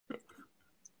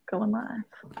Going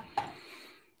live.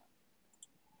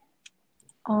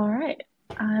 All right.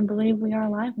 I believe we are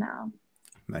live now.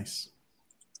 Nice.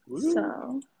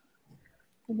 So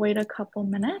wait a couple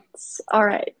minutes. All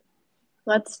right.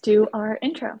 Let's do our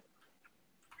intro.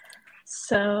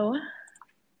 So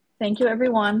thank you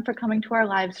everyone for coming to our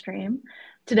live stream.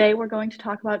 Today we're going to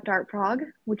talk about Dart-Frog,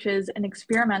 which is an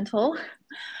experimental,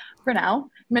 for now,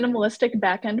 minimalistic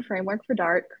backend framework for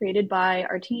Dart created by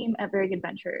our team at Very Good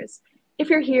Ventures. If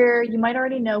you're here, you might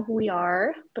already know who we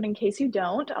are, but in case you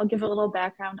don't, I'll give a little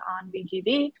background on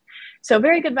VGV. So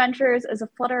Very Good Ventures is a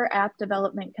Flutter app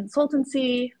development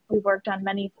consultancy. We've worked on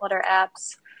many Flutter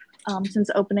apps since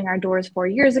opening our doors 4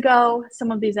 years ago. Some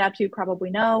of these apps you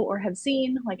probably know or have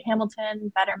seen, like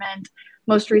Hamilton, Betterment,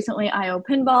 most recently IO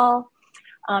Pinball.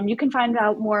 You can find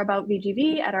out more about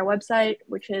VGV at our website,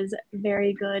 which is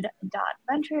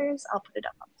verygood.ventures. I'll put it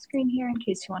up on the screen here in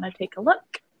case you want to take a look.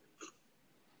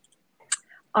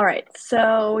 All right,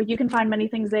 so you can find many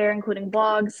things there, including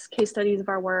blogs, case studies of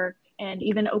our work, and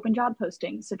even open job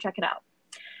postings, so check it out.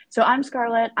 So I'm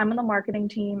Scarlett. I'm on the marketing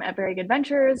team at Very Good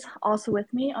Ventures. Also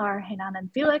with me are Renan and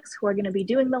Felix, who are going to be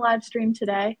doing the live stream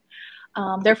today.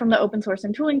 They're from the open source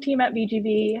and tooling team at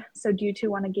VGV. So do you two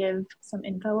want to give some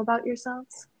info about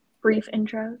yourselves? Brief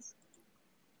intros?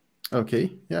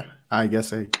 Okay, yeah, I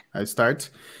guess I start.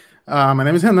 My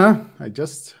name is Renan. I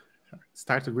just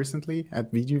started recently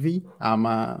at VGV. I'm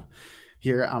an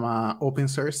open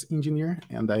source engineer,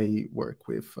 and I work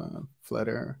with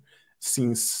Flutter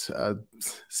since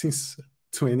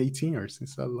 2018, or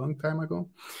since a long time ago.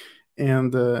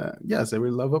 And yes, I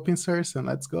really love open source, and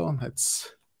let's go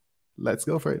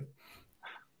for it.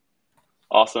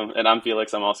 Awesome. And I'm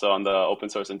Felix. I'm also on the open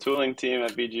source and tooling team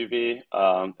at VGV,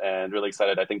 and really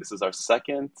excited. I think this is our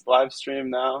second live stream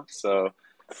now. So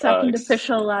second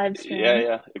official live stream.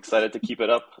 Yeah. Excited to keep it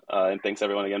up. And thanks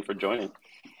everyone again for joining.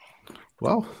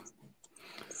 Wow.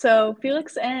 So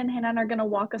Felix and Renan are going to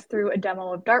walk us through a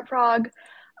demo of Dart-Frog.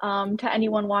 To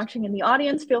anyone watching in the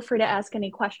audience, feel free to ask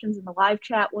any questions in the live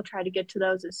chat. We'll try to get to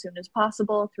those as soon as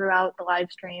possible throughout the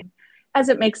live stream, as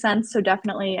it makes sense. So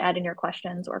definitely add in your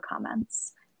questions or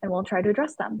comments, and we'll try to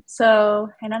address them. So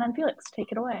Renan and Felix,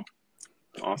 take it away.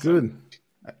 Awesome. Good.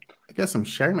 I guess I'm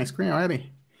sharing my screen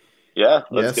already. Yeah,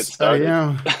 let's get started. I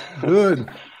am. Good.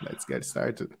 Let's get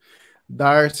started.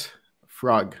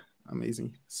 Dart-Frog.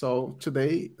 Amazing. So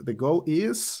today the goal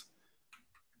is,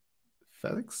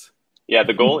 Felix? Yeah,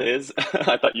 the goal is,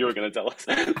 I thought you were going to tell us.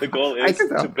 The goal is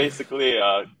to basically,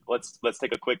 let's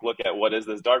take a quick look at what is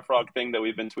this Dart-Frog thing that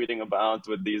we've been tweeting about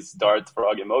with these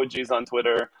Dart-Frog emojis on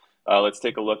Twitter. Let's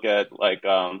take a look at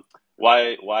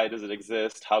why does it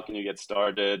exist? How can you get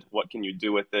started? What can you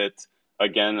do with it?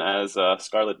 Again, as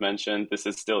Scarlett mentioned, this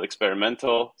is still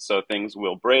experimental, so things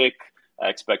will break. I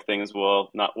expect things will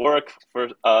not work for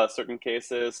certain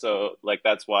cases. So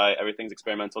that's why everything's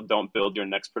experimental. Don't build your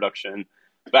next production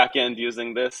backend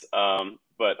using this.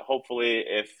 But hopefully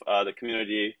if the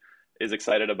community is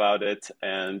excited about it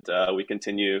and we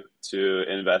continue to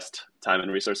invest time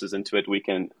and resources into it, we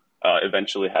can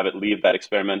eventually have it leave that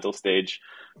experimental stage.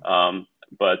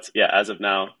 But yeah, as of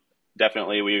now,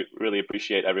 definitely we really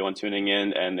appreciate everyone tuning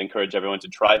in and encourage everyone to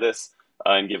try this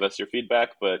and give us your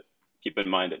feedback. But keep in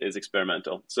mind, it is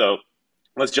experimental. So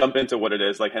let's jump into what it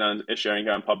is. Like Renan is sharing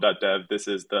here on pub.dev, this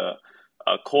is the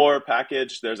core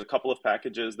package. There's a couple of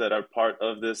packages that are part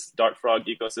of this Dart-Frog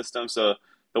ecosystem. So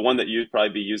the one that you'd probably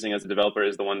be using as a developer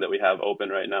is the one that we have open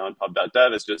right now on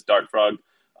pub.dev. It's just Dart-Frog.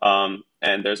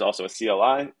 And there's also a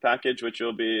CLI package, which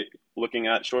you'll be looking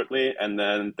at shortly. And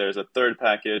then there's a third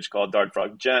package called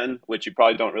Dart-Frog Gen, which you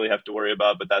probably don't really have to worry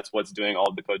about, but that's what's doing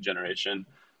all the code generation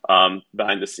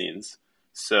behind the scenes.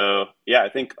 So yeah, I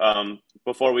think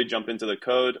before we jump into the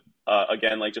code,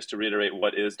 again, just to reiterate,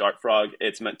 what is Dart-Frog?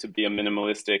 It's meant to be a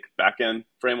minimalistic backend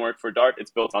framework for Dart.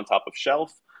 It's built on top of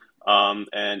Shelf,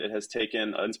 and it has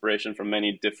taken inspiration from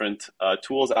many different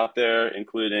tools out there,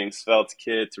 including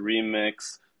SvelteKit,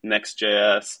 Remix,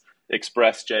 Next.js,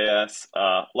 Express.js,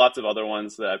 lots of other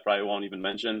ones that I probably won't even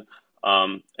mention.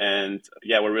 And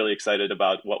yeah, we're really excited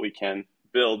about what we can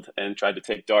build and try to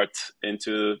take Dart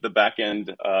into the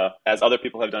backend as other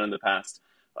people have done in the past.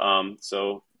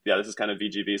 So yeah, this is kind of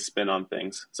VGV's spin on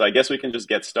things. So I guess we can just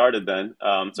get started then.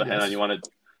 So yes. Renan, you want to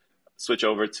switch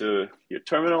over to your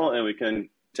terminal and we can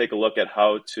take a look at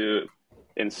how to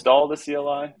install the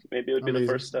CLI? Maybe it would be the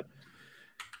first step.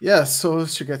 Yeah, so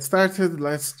to get started,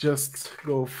 let's just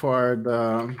go for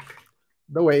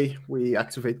the way we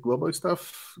activate global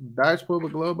stuff. Dart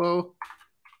global.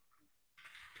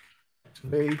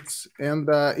 Activate, and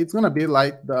it's gonna be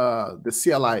like the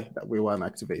CLI that we want to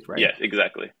activate, right? Yeah,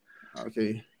 exactly.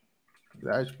 Okay,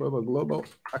 dash global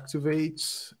activate.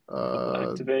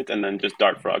 Activate, and then just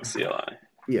Dart Frog CLI.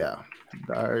 Yeah,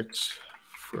 Dart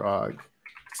Frog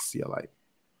CLI.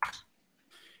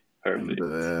 Perfect.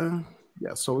 And,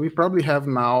 yeah, so we probably have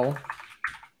now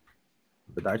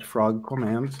the Dart Frog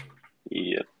command.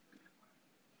 Yep.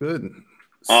 Good.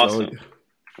 Awesome. So,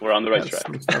 we're on the right track.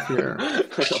 Some stuff here.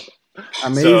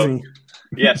 Amazing.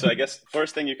 So I guess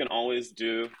first thing you can always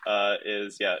do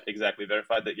is, exactly,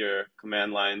 verify that your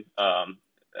command line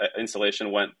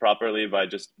installation went properly by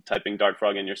just typing Dart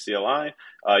Frog in your CLI.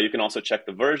 You can also check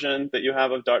the version that you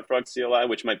have of Dart Frog CLI,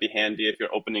 which might be handy if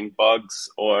you're opening bugs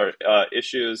or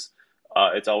issues.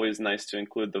 It's always nice to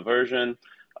include the version.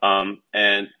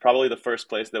 And probably the first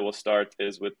place that we'll start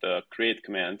is with the create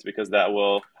command, because that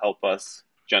will help us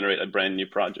generate a brand new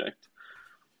project.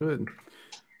 Good.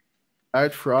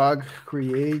 Dart Frog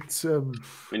create.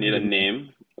 We need a name.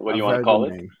 What do you want to call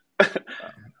it?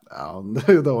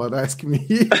 You don't want to ask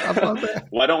me about that.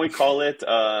 Why don't we call it,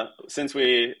 since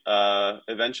we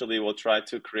eventually will try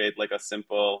to create like a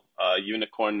simple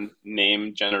unicorn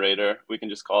name generator, we can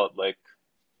just call it like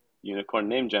unicorn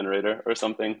name generator or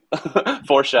something,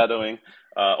 foreshadowing.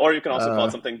 Or you can also call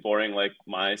it something boring like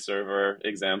my server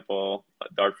example,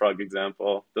 Dart Frog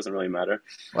example. Doesn't really matter.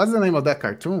 What's the name of that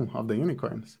cartoon of the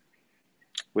unicorns?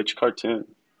 Which cartoon?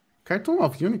 Cartoon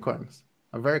of unicorns.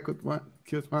 A very good one,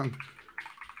 cute one.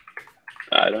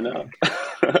 I don't know.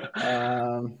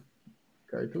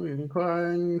 Cartoon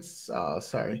unicorns. Oh,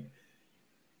 sorry.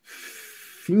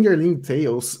 Fingerling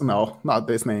Tales. No, not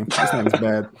this name. This name is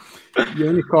bad.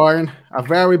 Unicorn. A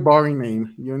very boring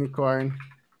name. Unicorn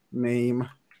name.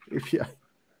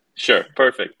 Sure.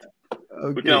 Perfect.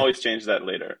 Okay. We can always change that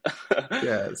later.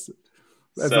 Yes.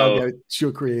 Let's not get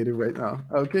too creative right now.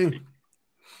 Okay.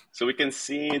 So we can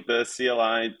see the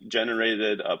CLI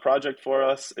generated a project for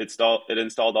us. It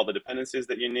installed all the dependencies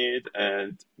that you need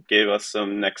and gave us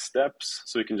some next steps.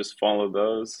 So we can just follow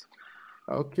those.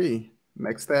 Okay.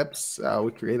 Next steps.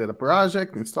 We created a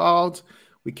project, installed.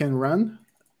 We can run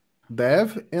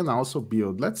dev and also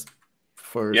build. Let's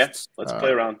first. Let's play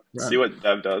around. See what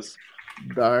dev does.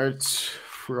 Dart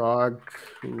Frog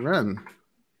run.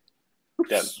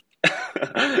 Oops.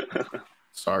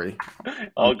 Sorry.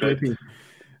 All good.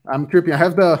 I'm tripping. I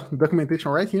have the documentation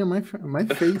right here in my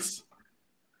face.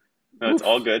 No, it's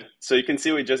all good. So you can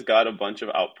see we just got a bunch of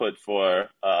output for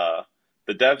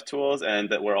the dev tools, and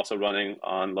that we're also running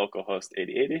on localhost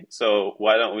 8080. So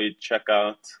why don't we check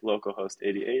out localhost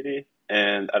 8080?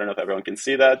 And I don't know if everyone can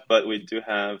see that, but we do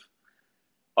have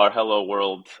our Hello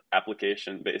World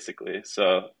application, basically.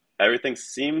 So everything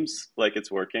seems like it's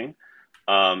working.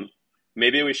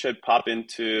 Maybe we should pop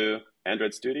into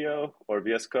Android Studio or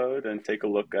VS Code and take a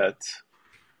look at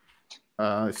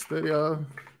Studio.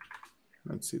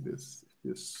 Let's see this.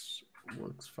 This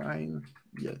works fine.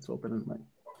 Yeah, it's open in my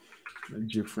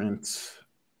different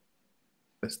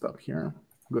desktop here.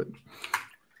 Good.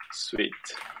 Sweet.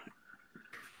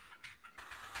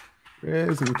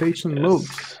 Presentation mode.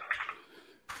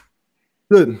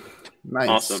 Good. Nice.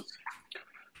 Awesome.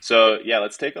 So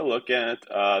let's take a look at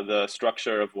the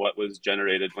structure of what was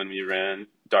generated when we ran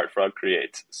Dart Frog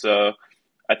create. So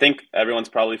I think everyone's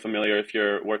probably familiar, if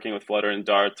you're working with Flutter and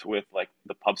Dart, with like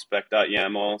the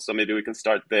pubspec.yaml. So maybe we can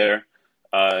start there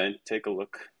and take a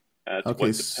look at what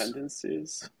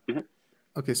dependencies.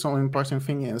 Okay, so an important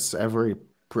thing is every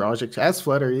project, as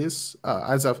Flutter is,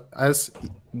 as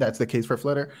that's the case for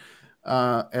Flutter,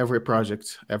 every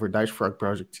project, every Dart Frog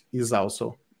project is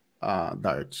also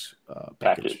Dart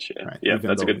package. Yeah, right? Yeah,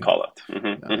 that's a good call out.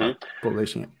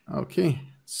 Publishing it. Okay,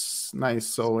 nice.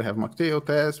 So we have mocktail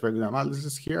test, regular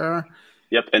analysis here.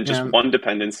 Yep, and just one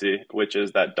dependency, which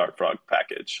is that Dart Frog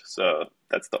package. So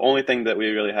that's the only thing that we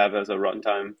really have as a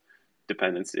runtime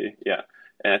dependency. Yeah,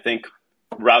 and I think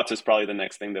routes is probably the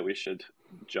next thing that we should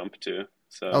jump to.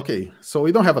 So okay, so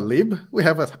we don't have a lib, we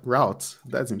have a routes.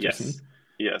 That's interesting.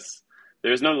 Yes.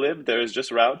 There's no lib, there's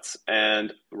just routes,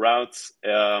 and routes,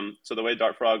 so the way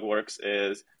Dart Frog works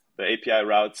is the API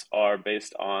routes are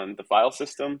based on the file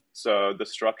system. So the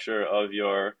structure of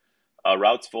your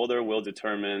routes folder will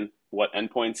determine what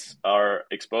endpoints are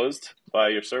exposed by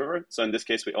your server. So in this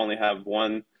case, we only have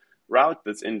one route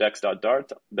that's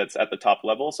index.dart that's at the top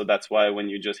level. So that's why when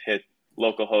you just hit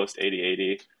localhost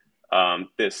 8080,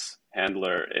 this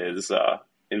handler is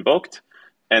invoked.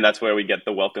 And that's where we get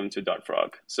the welcome to Dart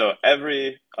Frog. So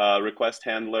every request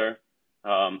handler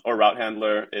or route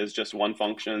handler is just one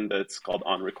function that's called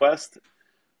onRequest.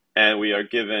 And we are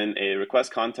given a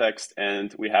request context,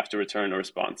 and we have to return a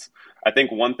response. I think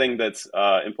one thing that's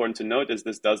important to note is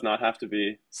this does not have to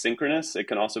be synchronous. It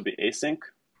can also be async.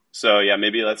 So yeah,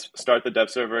 maybe let's start the dev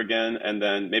server again, and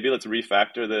then maybe let's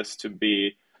refactor this to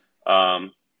be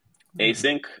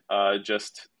async,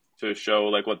 just to show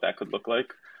like what that could look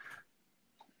like.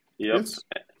 Yep. Yes.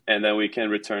 And then we can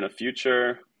return a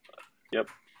future. Yep.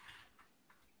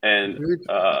 And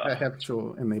I have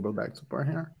to enable back support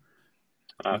here.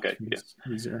 Okay. Yeah.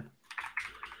 Easier.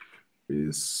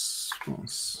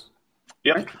 Response.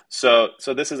 Yep. Right. So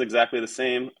this is exactly the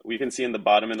same. We can see in the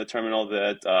bottom in the terminal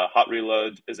that hot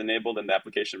reload is enabled and the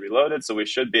application reloaded. So we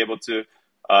should be able to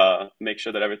make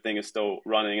sure that everything is still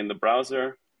running in the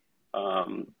browser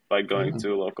by going to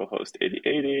localhost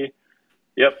 8080.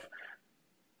 Yep.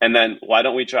 And then why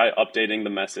don't we try updating the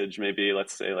message? Maybe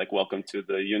let's say like welcome to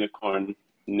the unicorn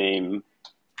name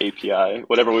API,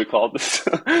 whatever we call this.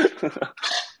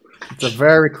 It's a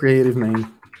very creative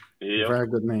name. Yep. Very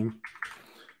good name.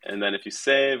 And then if you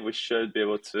save, we should be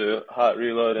able to hot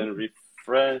reload and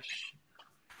refresh.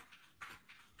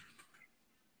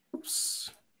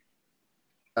 Oops.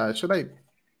 Should I?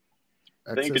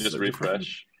 Then you can just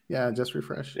refresh. Yeah, just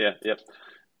refresh. Yeah, yep.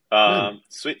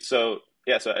 Sweet. So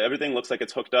yeah, so everything looks like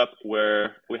it's hooked up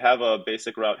where we have a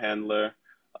basic route handler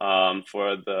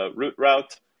for the root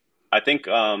route. I think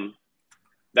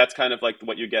that's kind of like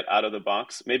what you get out of the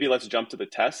box. Maybe let's jump to the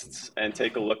tests and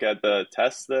take a look at the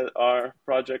tests that our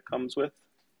project comes with,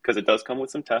 because it does come with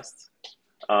some tests.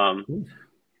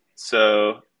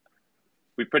 So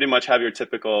we pretty much have your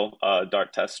typical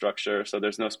Dart test structure. So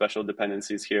there's no special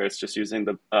dependencies here. It's just using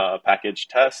the package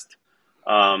test.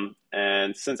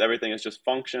 And since everything is just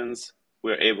functions,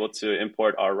 we're able to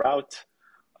import our route.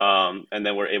 And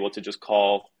then we're able to just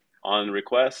call on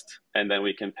request, and then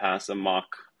we can pass a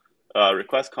mock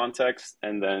request context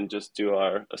and then just do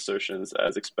our assertions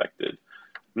as expected.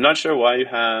 I'm not sure why you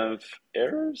have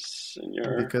errors in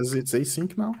your... Because it's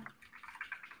async now?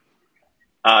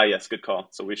 Yes, good call.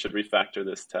 So we should refactor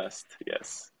this test,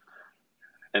 yes.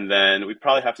 And then we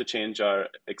probably have to change our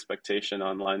expectation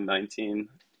on line 19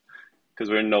 because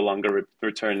we're no longer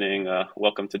returning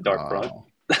welcome to Dartfrog.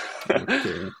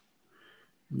 Okay.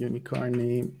 Unicorn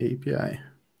name API.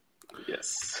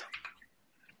 Yes.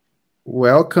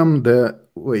 Welcome the...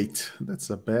 Wait, that's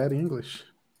a bad English.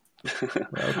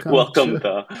 Welcome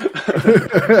to...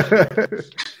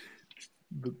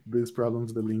 These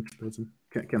problems, the link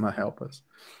cannot help us.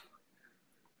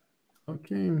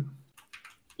 Okay.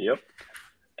 Yep.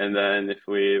 And then if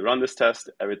we run this test,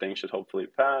 everything should hopefully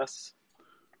pass.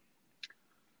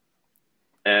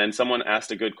 And someone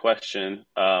asked a good question.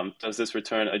 Does this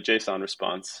return a JSON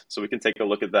response? So we can take a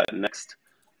look at that next.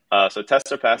 So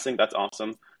tests are passing. That's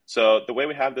awesome. So the way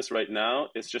we have this right now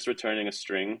is just returning a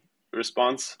string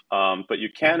response. But you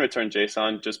can return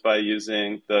JSON just by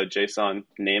using the JSON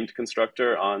named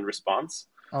constructor on response.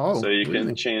 Oh, so you really?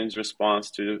 can change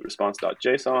response to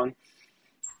response.json.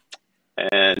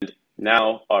 And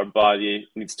now our body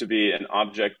needs to be an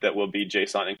object that will be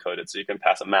JSON encoded. So you can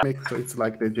pass a map. So it's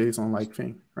like the JSON-like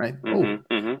thing, right?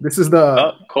 Mm-hmm. This is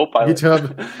the Copilot.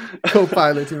 GitHub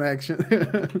Copilot in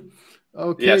action.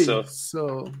 Okay, yeah,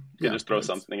 so you can just throw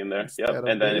something in there. Yep.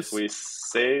 And then if we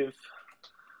save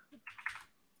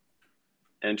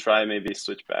and try maybe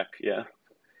switch back, yeah.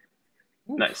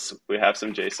 Oof. Nice. We have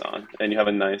some JSON, and you have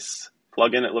a nice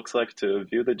plugin, it looks like, to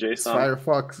view the JSON. It's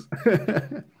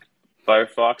Firefox.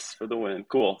 Firefox for the win.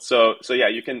 Cool. So yeah,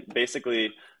 you can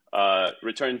basically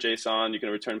return JSON. You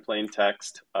can return plain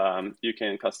text. You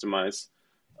can customize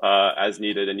as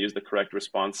needed and use the correct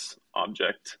response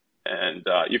object. And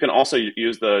you can also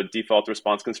use the default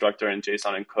response constructor and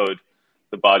JSON encode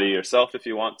the body yourself if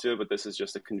you want to, but this is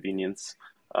just a convenience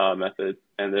method.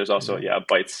 And there's also, a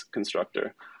bytes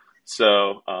constructor.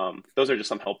 So those are just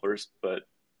some helpers, but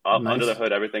under the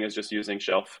hood, everything is just using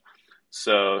shelf.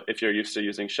 So if you're used to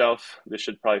using shelf, this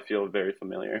should probably feel very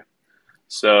familiar.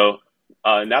 So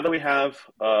now that we have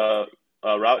a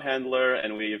route handler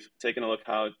and we've taken a look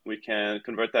how we can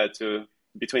convert that to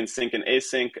between sync and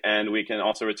async, and we can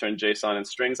also return JSON and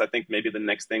strings, I think maybe the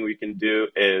next thing we can do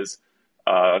is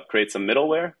create some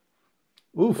middleware.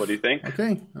 Oof. What do you think?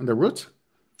 Okay, and the root?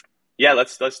 Yeah,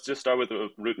 let's just start with the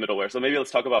root middleware. So maybe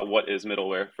let's talk about what is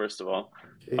middleware, first of all.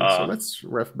 Okay, so let's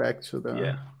ref back to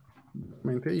the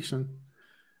documentation.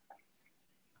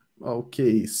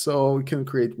 Okay, so we can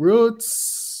create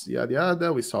roots, yada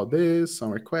yada. We saw this,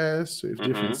 some requests with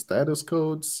different status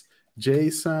codes,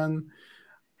 JSON.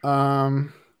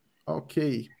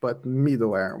 Okay, but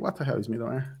middleware. What the hell is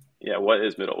middleware? Yeah, what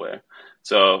is middleware?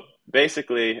 So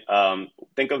basically,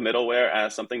 think of middleware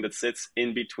as something that sits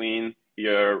in between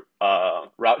your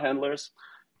route handlers,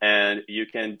 and you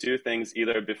can do things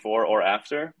either before or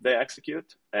after they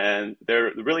execute. And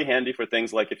they're really handy for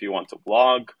things like if you want to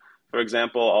log for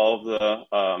example, all of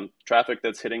the traffic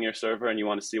that's hitting your server, and you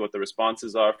want to see what the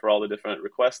responses are for all the different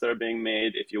requests that are being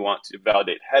made. If you want to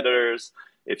validate headers,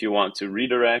 if you want to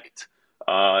redirect,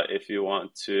 if you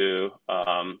want to,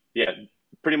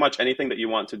 pretty much anything that you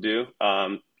want to do,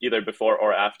 either before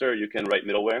or after, you can write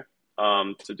middleware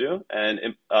to do.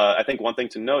 And I think one thing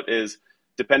to note is,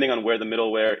 depending on where the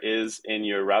middleware is in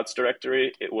your routes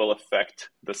directory, it will affect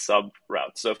the sub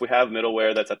route. So if we have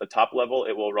middleware that's at the top level,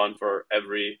 it will run for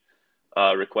every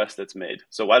request that's made.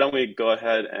 So why don't we go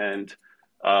ahead and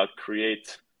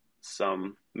create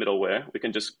some middleware? We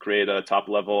can just create a top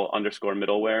level underscore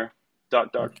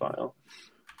middleware.dart file.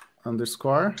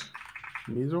 Underscore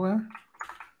middleware,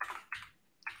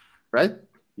 right?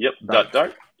 Yep,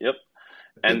 .dart. Yep.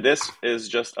 And this is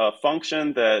just a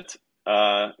function that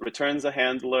returns a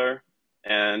handler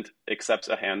and accepts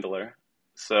a handler.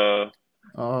 So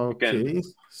okay,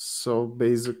 so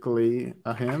basically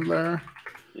a handler.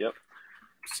 Yep.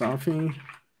 Something.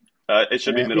 It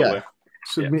should be middleware.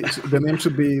 Yeah. The name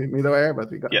should be middleware, but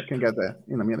we can get that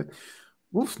in a minute.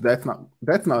 Oof, that's not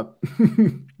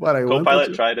what I wanted.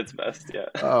 Copilot tried its best. Yeah.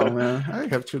 Oh man, I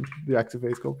have to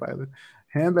deactivate Copilot.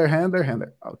 Handler.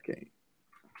 Okay.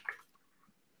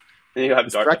 And you have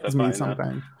Dart FI me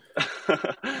sometimes.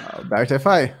 Dart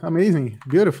FI, amazing,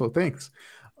 beautiful, thanks.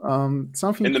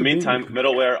 Something. In the meantime,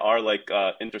 middleware are like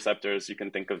interceptors. You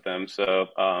can think of them. So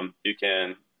you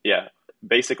can,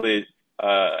 basically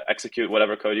execute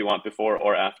whatever code you want before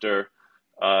or after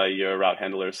your route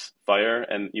handlers fire,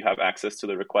 and you have access to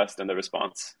the request and the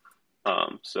response.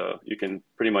 So you can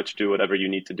pretty much do whatever you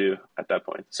need to do at that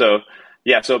point. So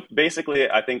basically,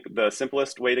 I think the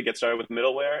simplest way to get started with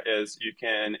middleware is you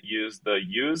can use the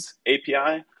use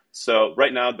API. So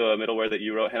right now, the middleware that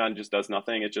you wrote, Renan, just does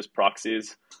nothing. It just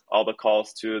proxies all the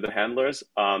calls to the handlers.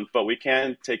 But we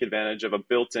can take advantage of a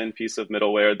built-in piece of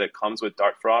middleware that comes with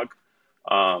DartFrog,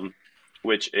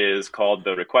 which is called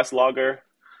the request logger.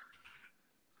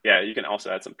 Yeah, you can also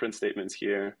add some print statements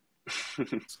here.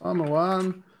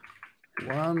 Someone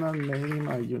wanna name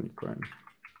a unicorn.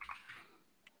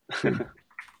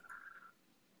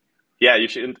 Yeah, you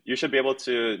should be able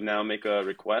to now make a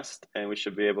request, and we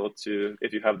should be able to,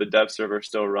 if you have the dev server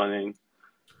still running.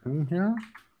 In here.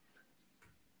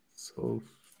 So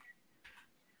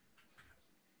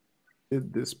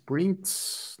did this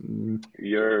print?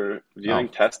 You're viewing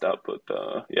test output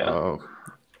though. Yeah. Oh.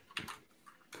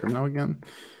 Terminal again.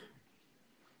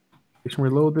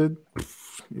 Reloaded.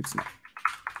 It's not.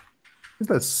 Is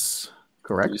this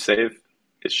correct? Did you save?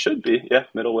 It should be. Yeah,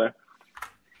 middleware.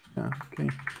 Yeah. Okay.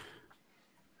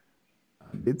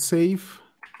 Did save.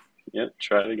 Yep.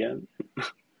 Try it again.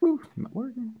 Ooh, not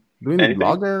working. Do we need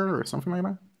logger or something like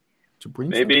that to bring?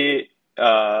 Maybe.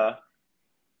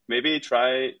 Maybe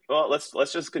try. Well, let's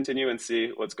just continue and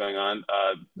see what's going on.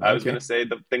 I was going to say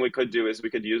the thing we could do is we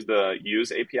could use the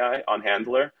use API on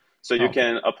handler, so you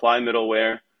can apply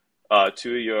middleware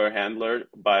to your handler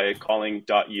by calling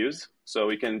 .use. So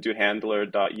we can do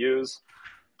handler.use.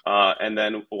 And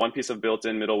then one piece of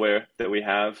built-in middleware that we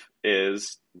have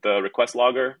is the request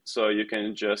logger. So you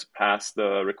can just pass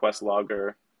the request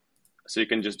logger. So you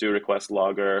can just do request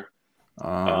logger.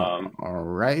 All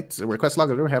right. The request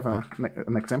logger. Do we have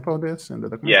an example of this in the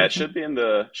document? Yeah, it should be in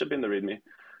the README.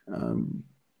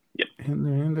 Yep.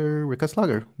 In the request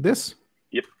logger. This.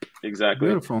 Yep. Exactly.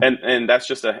 Beautiful. And that's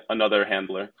just another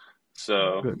handler.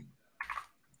 So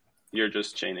you're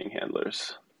just chaining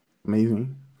handlers.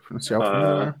 Amazing. From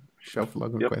shelf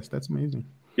log request. That's amazing.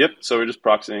 Yep. So we're just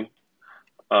proxying.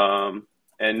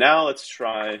 And now let's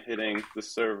try hitting the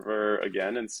server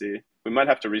again and see. We might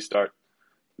have to restart.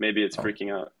 Maybe it's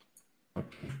freaking out.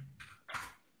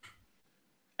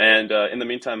 And in the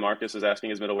meantime, Marcus is asking,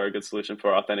 is middleware a good solution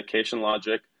for authentication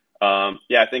logic?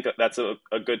 I think that's a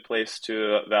good place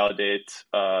to validate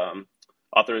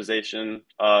authorization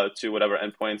to whatever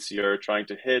endpoints you're trying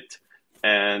to hit,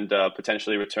 and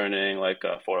potentially returning like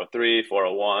 403,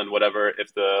 401, whatever,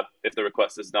 if the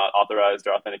request is not authorized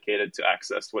or authenticated to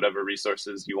access whatever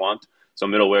resources you want. So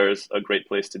middleware is a great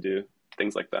place to do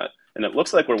things like that. And it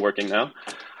looks like we're working now.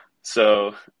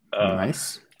 So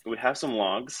nice. We have some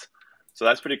logs. So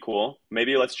that's pretty cool.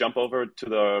 Maybe let's jump over to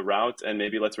the route and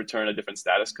maybe let's return a different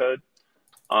status code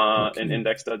in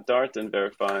index.dart and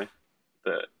verify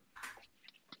that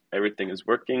everything is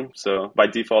working. So by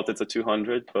default, it's a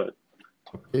 200, but.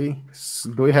 Okay.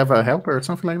 So do we have a helper or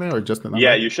something like that, or just a number?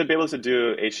 Yeah, you should be able to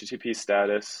do HTTP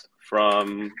status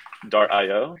from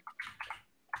Dart.io.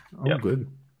 Oh, good.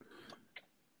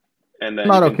 And then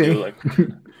not you can okay. do like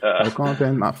no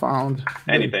content, not found.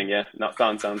 Anything, yeah. Not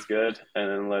found sounds good. And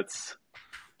then let's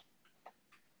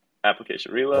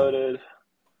application reloaded.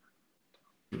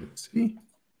 Let's see.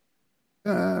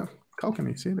 How can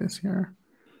I see this here?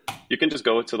 You can just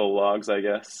go to the logs, I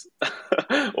guess,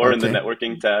 or in the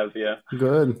networking tab. Yeah.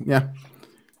 Good. Yeah.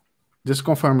 Just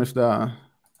confirm if the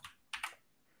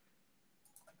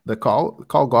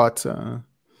call got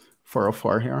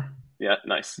 404 here. Yeah.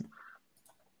 Nice.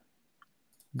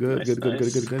 Good.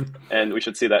 Good. And we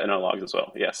should see that in our logs as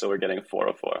well. Yeah. So we're getting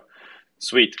 404.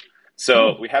 Sweet.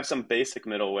 So we have some basic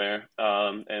middleware,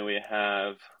 and we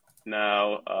have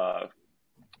now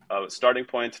a starting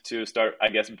point to start, I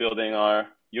guess, building our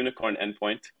unicorn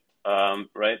endpoint,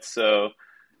 right? So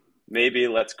maybe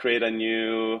let's create a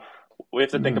new, we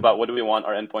have to think about what do we want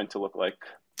our endpoint to look like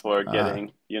for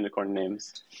getting unicorn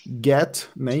names. Get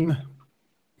name?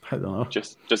 I don't know.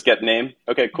 Just get name?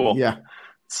 Okay, cool. Yeah.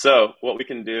 So what we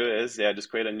can do is, just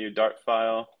create a new Dart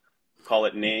file, call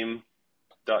it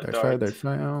name.dart. Dart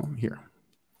file, here.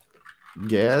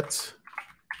 Get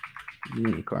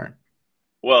unicorn.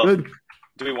 Well, good.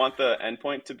 Do we want the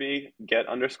endpoint to be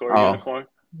get_unicorn?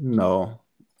 No,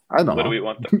 I don't know. What do we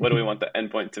want the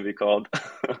endpoint to be called?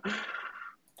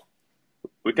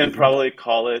 We can probably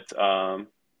call it.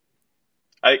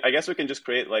 I guess we can just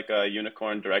create like a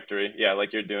unicorn directory,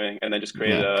 like you're doing, and then just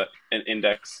create an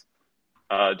index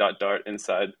 .dart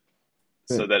inside,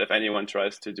 so that if anyone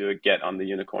tries to do a get on the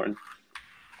unicorn.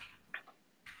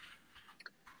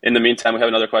 In the meantime, we have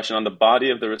another question on the body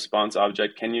of the response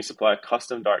object. Can you supply a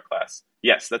custom Dart class?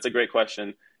 Yes, that's a great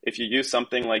question. If you use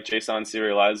something like JSON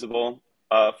serializable,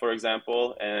 for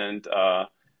example, and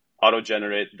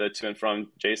auto-generate the to and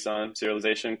from JSON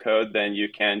serialization code, then you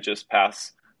can just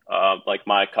pass like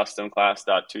my custom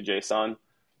class.toJSON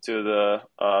to the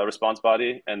response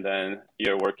body, and then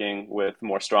you're working with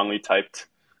more strongly typed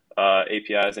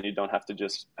APIs, and you don't have to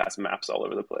just pass maps all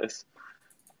over the place.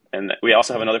 And we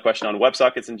also have another question on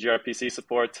WebSockets and gRPC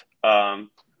support.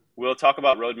 We'll talk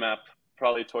about roadmap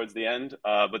probably towards the end,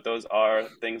 but those are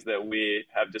things that we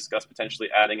have discussed potentially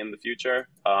adding in the future.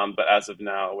 But as of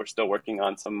now, we're still working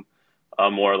on some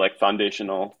more like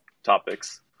foundational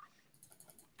topics.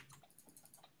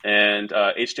 And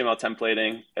HTML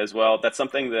templating as well. That's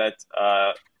something that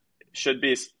should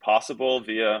be possible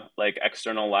via like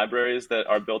external libraries that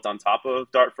are built on top of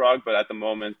Dartfrog. But at the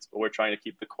moment, we're trying to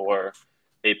keep the core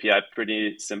API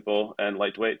pretty simple and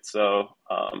lightweight. So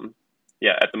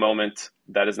at the moment,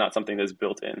 that is not something that's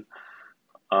built in.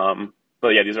 But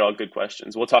yeah, these are all good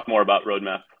questions. We'll talk more about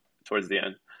roadmap towards the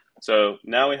end. So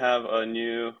now we have a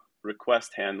new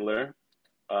request handler.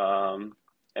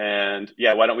 And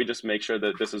why don't we just make sure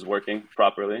that this is working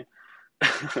properly?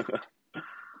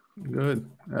 Good.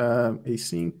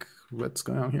 Async, what's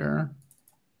going on here?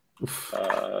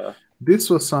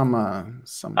 This was some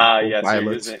yes,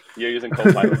 you're using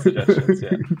Copilot suggestions.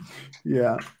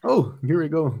 Yeah. Oh, here we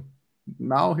go.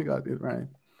 Now he got it right.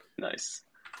 Nice.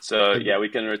 So we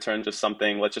can return just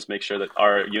something. Let's just make sure that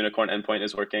our unicorn endpoint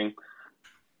is working.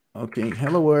 Okay.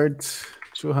 Hello world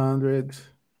 200.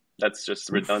 That's just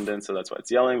redundant, so that's why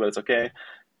it's yelling, but it's okay.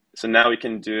 So now we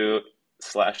can do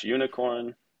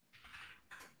 /unicorn.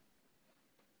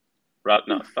 Route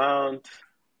not found.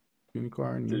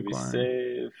 Unicorn. Did we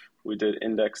save? We did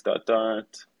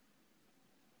index.dart.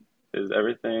 Is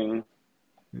everything?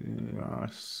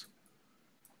 Yes.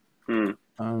 Should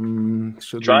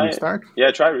we restart?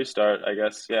 Yeah, try restart, I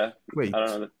guess. Yeah. Wait. I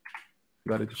don't know.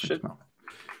 Got it. Should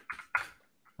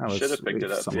have picked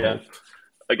it up. Yeah.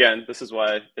 Again, this is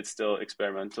why it's still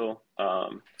experimental.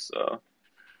 So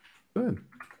good.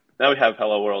 Now we have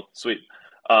hello world. Sweet.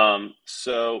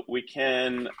 So we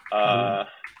can,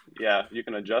 you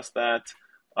can adjust that.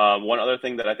 One other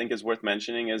thing that I think is worth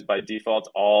mentioning is by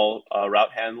default, all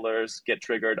route handlers get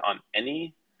triggered on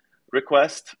any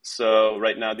request. So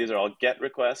right now, these are all get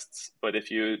requests. But if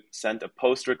you sent a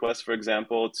post request, for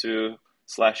example, to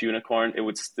 /unicorn, it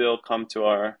would still come to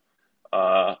our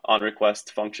on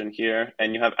request function here,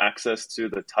 and you have access to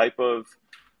the type of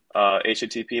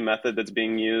HTTP method that's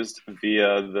being used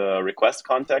via the request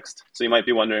context. So you might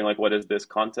be wondering, like, what is this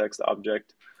context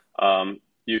object?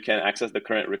 You can access the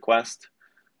current request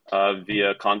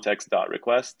via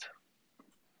context.request.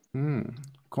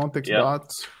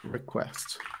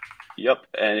 Context.request. Yep,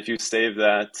 and if you save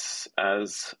that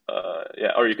as,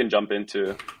 or you can jump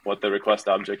into what the request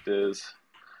object is.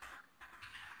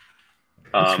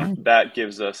 That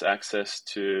gives us access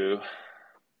to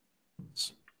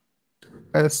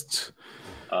gives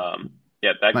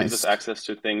us access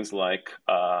to things like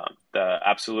the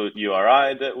absolute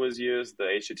URI that was used, the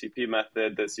HTTP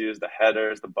method that's used, the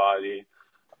headers, the body.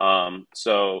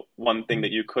 So one thing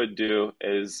that you could do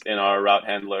is in our route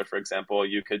handler, for example,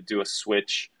 you could do a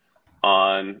switch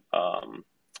on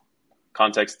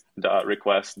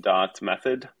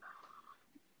context.request.method.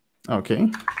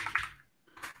 Okay.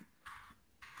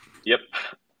 Yep.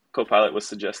 Copilot was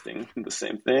suggesting the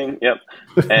same thing. Yep.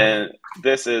 And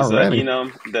this is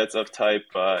enum that's of type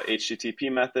HTTP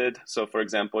method. So for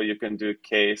example, you can do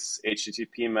case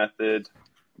HTTP method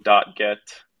dot get.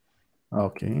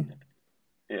 Okay.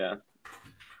 Yeah.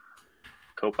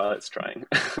 Copilot's trying.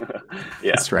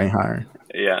 Yeah. It's trying hard.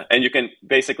 Yeah. And you can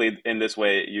basically, in this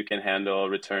way, you can handle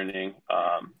returning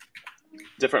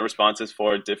different responses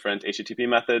for different HTTP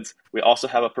methods. We also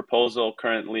have a proposal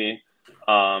currently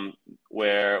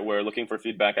where we're looking for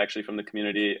feedback actually from the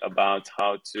community about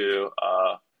how to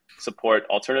support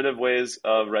alternative ways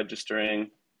of registering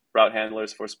route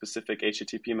handlers for specific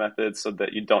HTTP methods so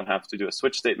that you don't have to do a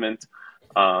switch statement.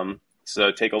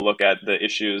 So take a look at the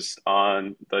issues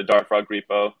on the Dartfrog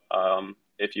repo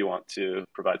if you want to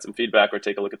provide some feedback or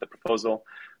take a look at the proposal.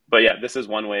 But yeah, this is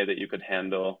one way that you could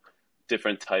handle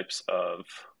different types of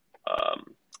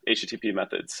HTTP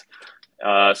methods.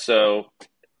 So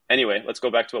anyway, let's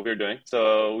go back to what we were doing.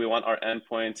 So we want our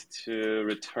endpoint to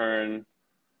return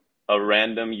a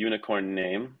random unicorn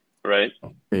name, right?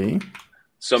 Okay.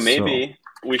 So maybe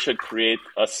we should create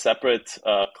a separate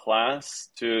class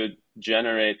to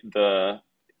generate the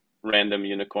random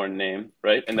unicorn name,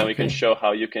 right? And then we can show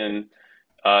how you can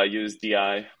use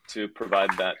DI to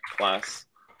provide that class.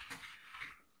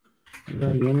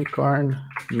 The unicorn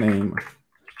name.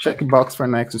 Checkbox for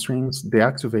next streams.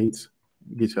 Deactivate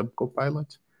GitHub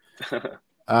Copilot.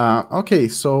 Okay,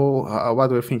 so what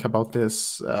do you think about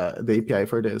this? The API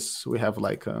for this, we have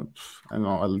like I don't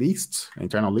know, a list,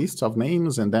 internal list of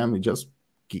names, and then we just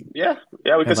we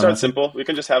can start simple. We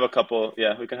can just have a couple.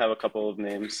 Yeah, we can have a couple of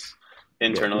names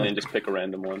internally and just pick a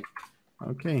random one.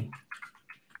 Okay.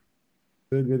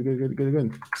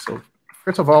 Good. So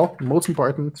first of all, most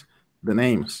important, the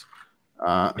names.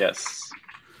 Yes.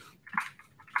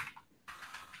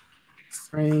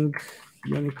 String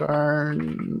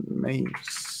unicorn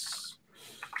names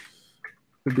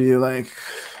could be like,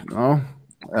 we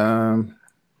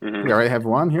already have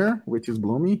one here, which is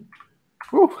Bloomy.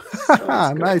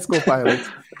 Nice Copilot.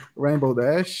 Rainbow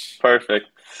Dash. Perfect.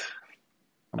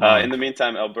 In the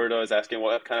meantime, Alberto is asking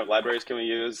what kind of libraries can we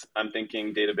use? I'm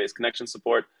thinking database connection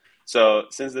support. So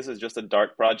since this is just a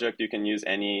Dart project, you can use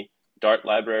any Dart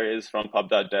libraries from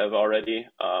pub.dev already.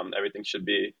 Everything should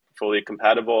be fully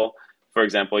compatible. For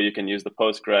example, you can use the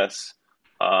Postgres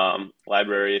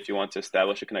library if you want to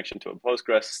establish a connection to a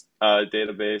Postgres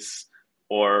database,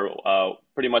 or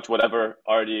pretty much whatever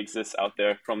already exists out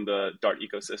there from the Dart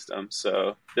ecosystem.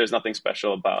 So there's nothing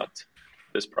special about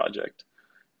this project.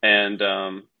 And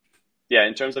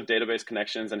in terms of database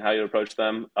connections and how you approach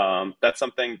them, that's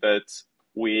something that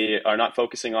we are not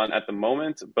focusing on at the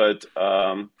moment, but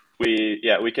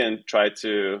we can try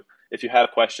to, if you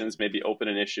have questions, maybe open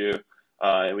an issue,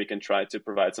 and we can try to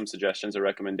provide some suggestions or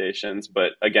recommendations.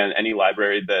 But again, any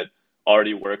library that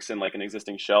already works in like an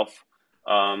existing shelf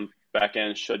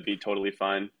backend should be totally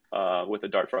fine with the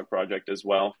Dartfrog project as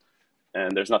well.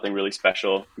 And there's nothing really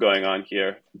special going on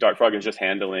here. Dartfrog is just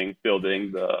handling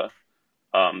building the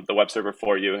web server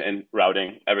for you and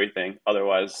routing everything.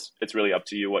 Otherwise, it's really up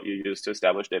to you what you use to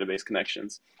establish database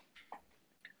connections.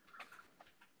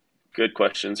 Good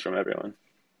questions from everyone.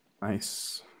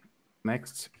 Nice.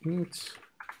 Next,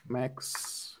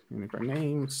 Max, unicorn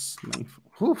names. Nice.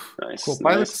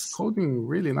 Copilot's coding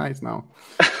really nice now.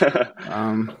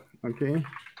 Okay.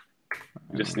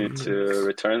 Just need to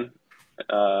return.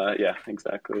 Yeah,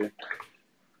 exactly.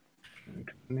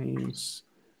 Names.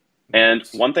 And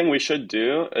one thing we should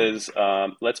do is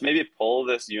let's maybe pull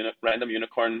this random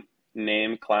unicorn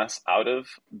name class out of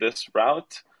this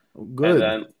route. Good. And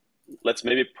then let's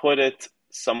maybe put it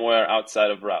somewhere outside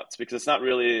of routes, because it's not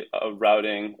really a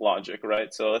routing logic,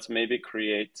 right? So let's maybe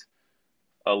create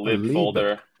a lib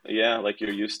folder. Yeah, like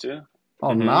you're used to.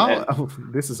 Now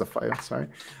this is a file, sorry.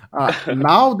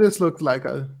 Now this looks like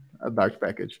a Dart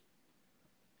package.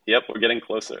 Yep, we're getting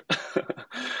closer.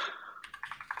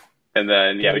 And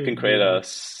then, we can create a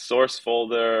source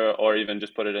folder or even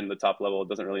just put it in the top level. It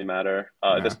doesn't really matter.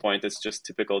 At this point, it's just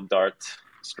typical Dart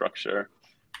structure.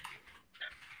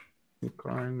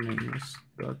 Unicorn names.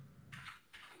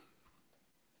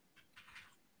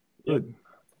 Good.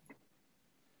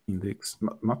 Index,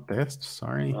 not test,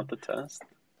 sorry. Not the test.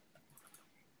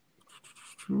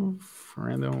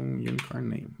 Random unicorn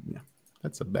name. Yeah,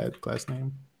 that's a bad class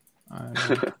name.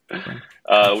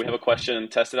 We have a question.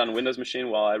 Tested on Windows machine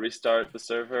while I restart the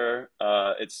server.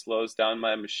 It slows down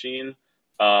my machine.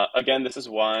 Again, this is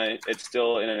why it's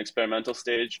still in an experimental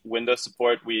stage. Windows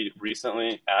support we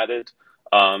recently added.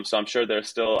 So I'm sure there's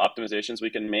still optimizations we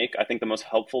can make. I think the most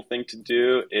helpful thing to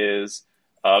do is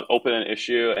open an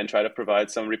issue and try to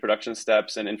provide some reproduction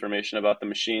steps and information about the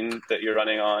machine that you're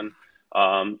running on,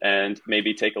 and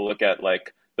maybe take a look at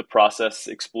like the process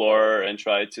explorer and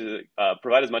try to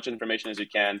provide as much information as you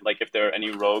can. Like if there are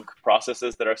any rogue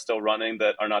processes that are still running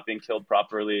that are not being killed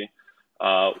properly,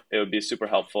 it would be super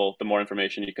helpful the more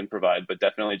information you can provide, but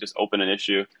definitely just open an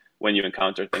issue when you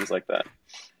encounter things like that.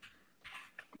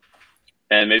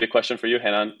 And maybe a question for you,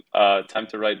 Renan. Time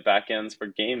to write backends for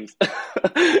games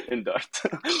in Dart.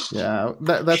 Yeah,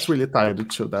 that's really tied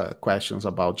to the questions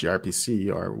about gRPC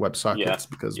or WebSockets,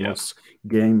 because most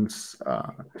games,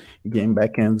 game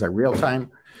backends are real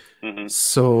time. Mm-hmm.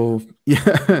 So yeah,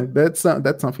 that's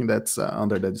something that's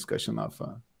under the discussion of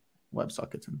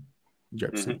WebSockets and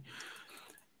gRPC.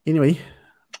 Mm-hmm.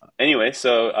 Anyway,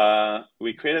 so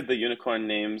we created the unicorn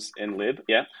names in lib.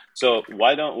 Yeah. So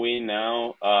why don't we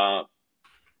now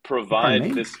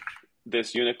provide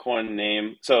this unicorn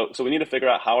name? So we need to figure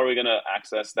out how are we going to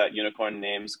access that unicorn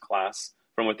names class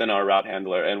from within our route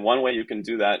handler. And one way you can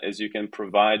do that is you can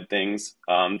provide things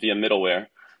via middleware.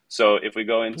 So if we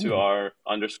go into our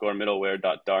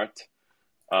 _middleware.dart,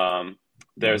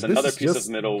 there's another piece of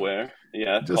middleware.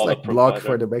 Yeah, just called like block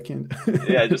for the backend.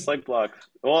 Yeah, just like block.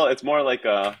 Well, it's more like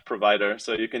a provider.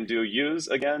 So you can do use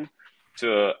again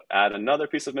to add another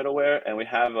piece of middleware, and we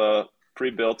have a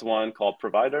pre-built one called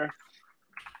provider.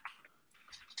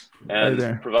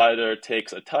 And provider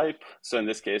takes a type. So in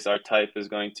this case, our type is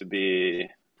going to be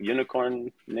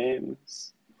unicorn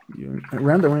names.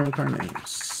 Random unicorn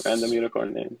names. Random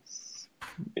unicorn names.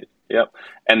 Yep.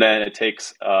 And then it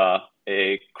takes a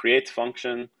create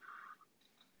function.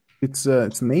 It's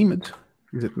named.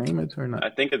 Is it named or not? I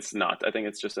think it's not. I think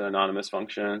it's just an anonymous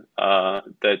function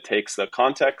that takes the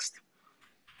context.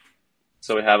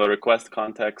 So we have a request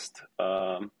context.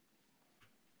 So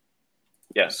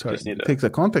it takes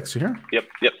a context here? Yep.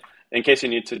 In case you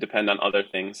need to depend on other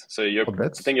things. So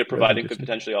the thing you're providing could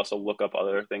potentially also look up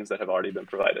other things that have already been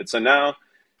provided. So now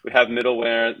we have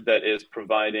middleware that is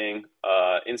providing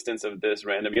instance of this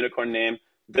random unicorn name.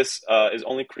 This is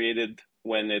only created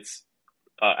when it's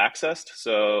accessed.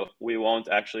 So we won't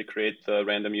actually create the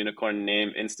random unicorn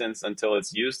name instance until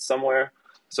it's used somewhere.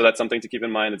 So that's something to keep in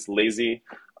mind. It's lazy.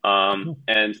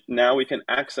 And now we can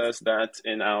access that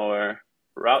in our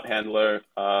route handler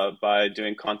by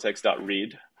doing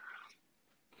context.read.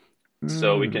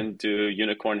 So we can do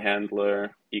unicorn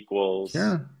handler equals.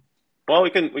 Yeah. Well,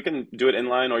 we can do it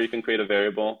inline, or you can create a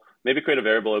variable. Maybe create a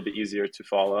variable; it'll be easier to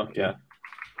follow. Okay. Yeah.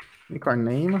 Unicorn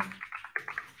name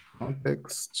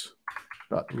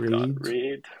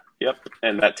context.read. Yep,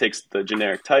 and that takes the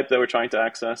generic type that we're trying to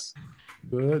access.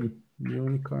 Good.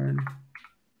 Unicorn.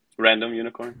 Random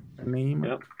unicorn name.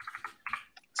 Yep.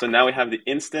 So now we have the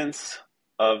instance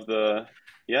of the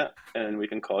and we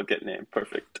can call get name.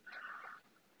 Perfect.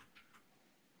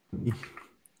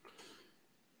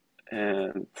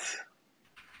 And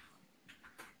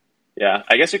yeah,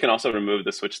 I guess you can also remove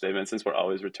the switch statement since we're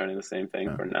always returning the same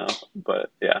thing for now.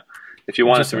 But yeah, if you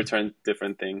want us to return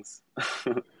different things.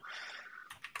 And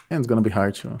it's going to be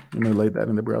hard to emulate that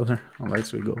in the browser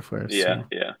unless we go first. Yeah.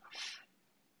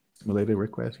 Emulate the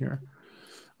request here.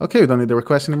 Okay, we don't need the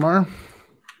request anymore.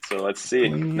 So let's see.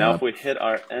 Now if we hit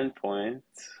our endpoint.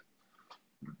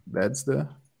 That's the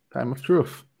time of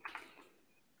truth.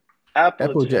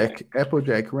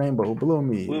 Applejack, Rainbow,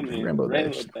 Bloomy, Rainbow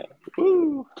Dash.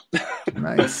 Woo!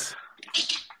 Nice.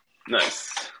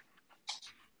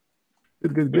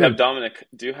 Good. We have Dominic.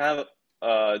 Do you plan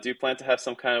to have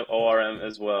some kind of ORM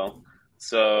as well?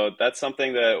 So that's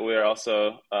something that we're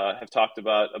also have talked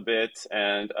about a bit,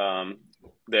 and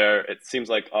it seems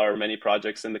like are many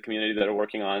projects in the community that are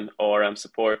working on ORM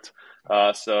support.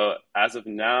 So as of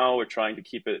now, we're trying to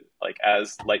keep it like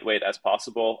as lightweight as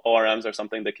possible. ORMs are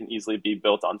something that can easily be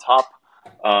built on top,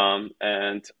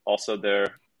 and also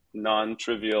they're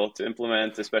non-trivial to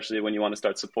implement, especially when you want to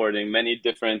start supporting many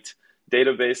different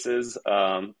databases.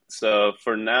 So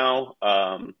for now,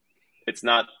 it's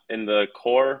not in the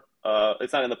core.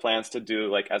 It's not in the plans to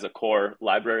do like as a core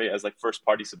library as like first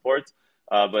party support,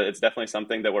 but it's definitely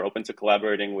something that we're open to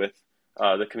collaborating with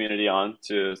the community on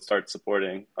to start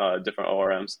supporting different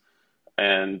ORMs.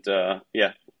 And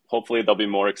hopefully there'll be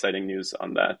more exciting news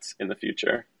on that in the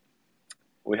future.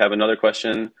 We have another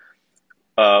question.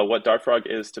 What Dartfrog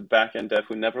is to backend dev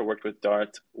who never worked with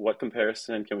Dart, what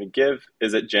comparison can we give?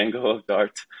 Is it Django of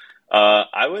Dart?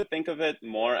 I would think of it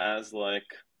more as like,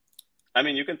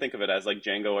 you can think of it as like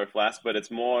Django or Flask, but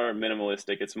it's more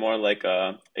minimalistic. It's more like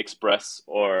Express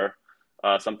or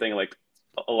something like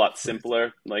a lot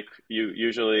simpler. Like you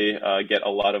usually get a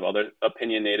lot of other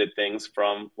opinionated things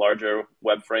from larger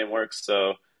web frameworks.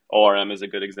 So ORM is a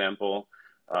good example.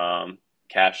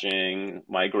 Caching,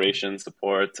 migration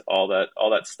support, all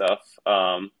that stuff.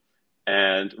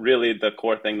 And really the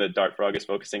core thing that Dartfrog is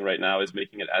focusing right now is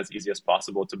making it as easy as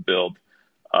possible to build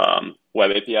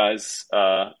web APIs,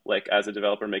 like as a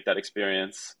developer, make that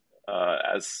experience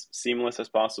as seamless as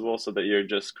possible so that you're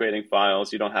just creating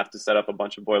files. You don't have to set up a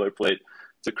bunch of boilerplate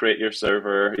to create your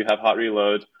server. You have hot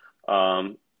reload,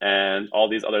 and all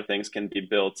these other things can be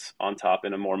built on top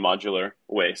in a more modular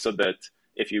way so that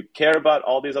if you care about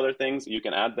all these other things, you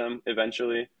can add them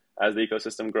eventually as the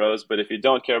ecosystem grows. But if you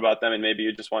don't care about them and maybe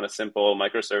you just want a simple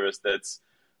microservice that's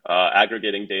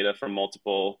aggregating data from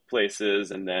multiple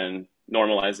places and then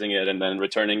normalizing it and then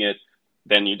returning it,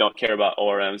 then you don't care about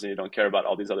ORMs and you don't care about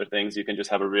all these other things. You can just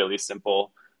have a really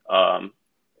simple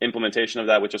implementation of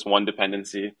that with just one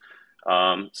dependency.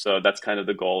 So that's kind of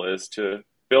the goal, is to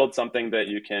build something that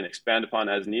you can expand upon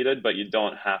as needed, but you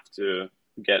don't have to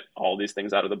get all these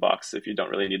things out of the box if you don't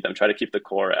really need them. Try to keep the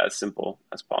core as simple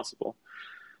as possible.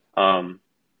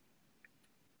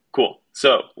 Cool.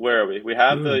 So where are we? We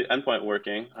have the endpoint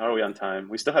working. How are we on time?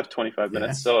 We still have 25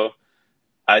 minutes. So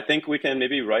I think we can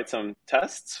maybe write some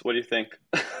tests. What do you think?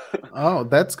 Oh,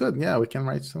 that's good. Yeah, we can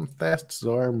write some tests,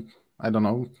 or I don't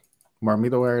know, more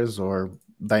middlewares or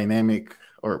dynamic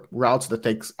or routes that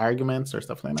takes arguments or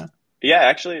stuff like that. Yeah,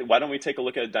 actually, why don't we take a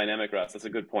look at dynamic routes? That's a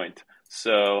good point.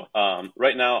 So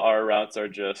right now our routes are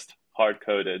just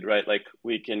hard-coded, right? Like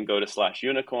we can go to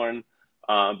 /unicorn,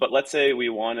 but let's say we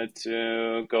wanted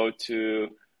to go to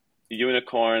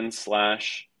unicorn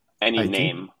 / any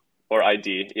name or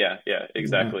ID. Yeah,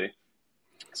 exactly.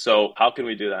 Yeah. So how can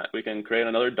we do that? We can create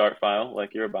another Dart file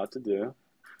like you're about to do.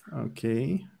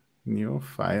 Okay, new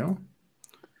file.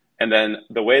 And then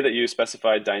the way that you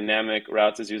specify dynamic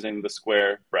routes is using the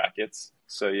square brackets.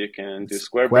 So you can do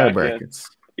square brackets.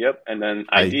 Yep. And then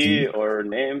ID or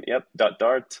name. Yep.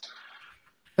 .dart.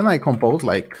 Can I compose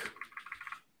like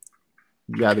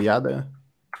yada yada?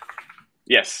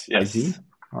 Yes. ID?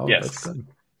 Oh, yes. That's good.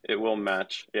 It will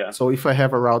match. Yeah. So if I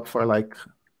have a route for like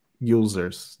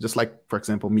users, just like, for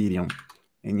example, Medium,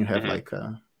 and you have like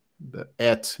the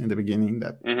 @ in the beginning,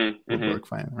 that would work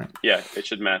fine, right? Yeah, it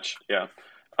should match. Yeah.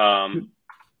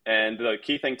 And the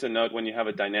key thing to note when you have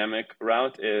a dynamic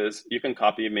route is you can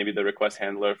copy maybe the request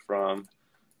handler from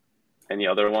any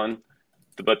other one.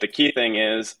 But the key thing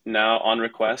is now on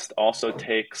request also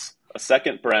takes a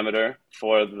second parameter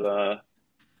for the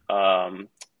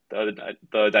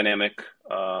dynamic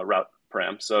route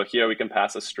param. So here we can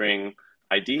pass a string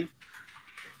ID,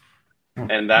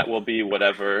 and that will be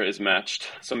whatever is matched.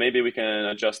 So maybe we can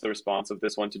adjust the response of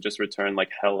this one to just return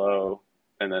like hello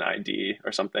and then ID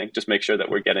or something. Just make sure that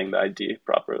we're getting the ID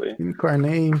properly. Unicorn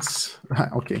names.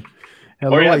 Okay.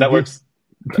 Hello, or yeah, ID. That works.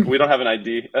 We don't have an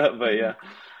ID, but yeah.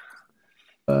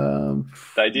 The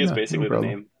ID is basically the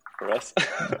name for us.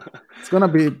 It's going to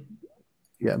be,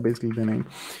 basically the name.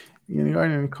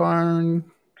 Unicorn.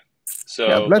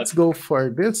 So let's go for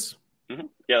this.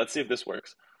 Yeah, let's see if this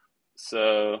works.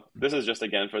 So this is just,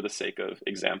 again, for the sake of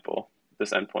example.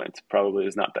 This endpoint probably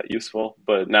is not that useful,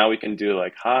 but now we can do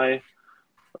like hi,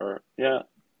 or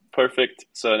perfect.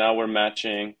 So now we're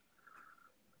matching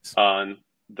on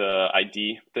the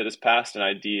ID that is passed, and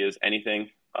ID is anything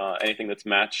that's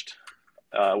matched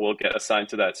will get assigned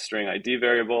to that string ID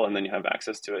variable, and then you have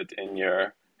access to it in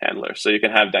your handler. So you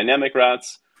can have dynamic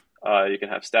routes, you can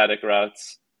have static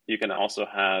routes. You can also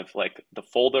have like the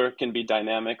folder can be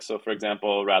dynamic. So for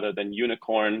example, rather than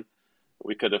unicorn,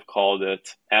 we could have called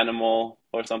it animal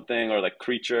or something, or like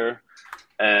creature,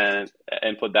 and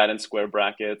put that in square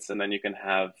brackets. And then you can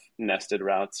have nested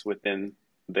routes within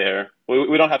there.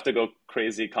 We don't have to go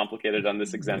crazy complicated on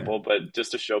this example, but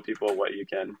just to show people what you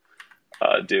can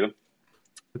do.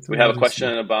 We have a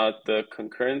question about the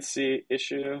concurrency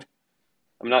issue.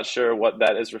 I'm not sure what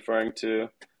that is referring to,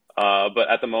 but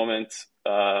at the moment,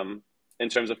 in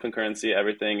terms of concurrency,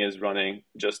 everything is running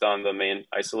just on the main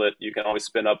isolate. You can always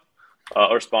spin up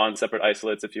or spawn separate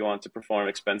isolates if you want to perform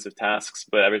expensive tasks,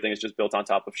 but everything is just built on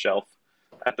top of Shelf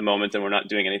at the moment, and we're not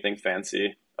doing anything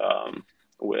fancy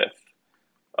with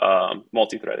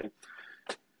multi-threading.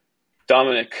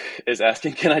 Dominic is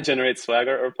asking, can I generate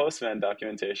Swagger or Postman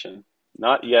documentation?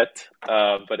 Not yet,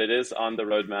 but it is on the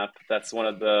roadmap. That's one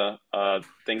of the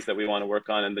things that we want to work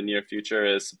on in the near future,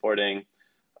 is supporting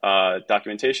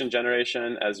documentation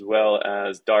generation as well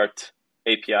as Dart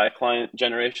API client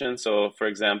generation. So for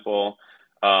example,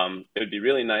 it would be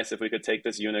really nice if we could take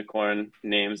this unicorn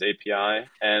names API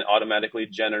and automatically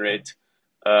generate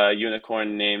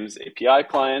unicorn names API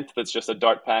client that's just a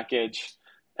Dart package.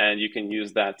 and you can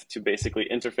use that to basically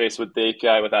interface with the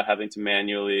API without having to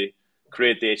manually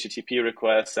create the HTTP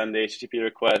request, send the HTTP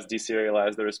request,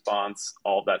 deserialize the response,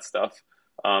 all of that stuff.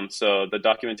 So the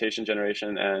documentation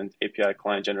generation and API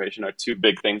client generation are two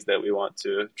big things that we want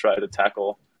to try to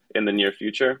tackle in the near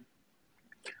future.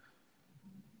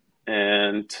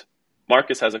 And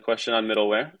Marcus has a question on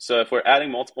middleware. So if we're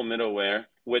adding multiple middleware,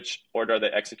 which order are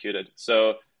they executed?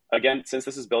 So again, since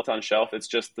this is built on Shelf, it's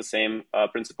just the same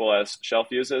principle as Shelf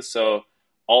uses. So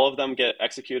all of them get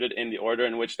executed in the order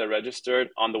in which they're registered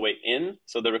on the way in.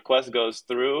 So the request goes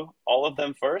through all of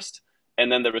them first,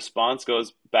 and then the response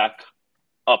goes back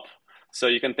up. So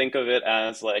you can think of it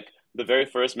as like the very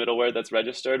first middleware that's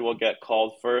registered will get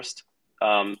called first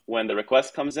when the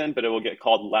request comes in, but it will get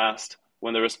called last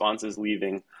when the response is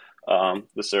leaving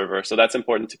the server. So that's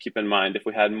important to keep in mind. If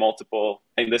we had multiple,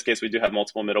 in this case, we do have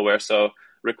multiple middleware. So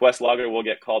request logger will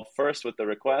get called first with the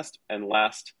request and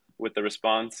last with the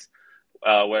response,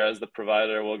 whereas the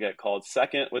provider will get called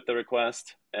second with the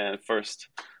request and first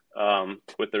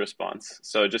with the response.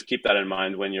 So just keep that in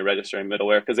mind when you're registering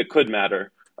middleware, because it could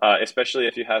matter, especially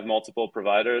if you have multiple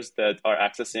providers that are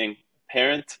accessing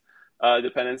parent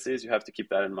dependencies. You have to keep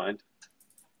that in mind.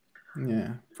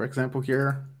 Yeah. For example,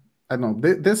 here, I don't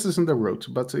know, this isn't the root,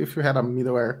 but if you had a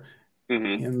middleware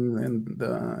in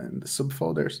the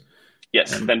subfolders.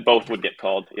 Yes, then both would get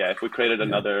called. Yeah, if we created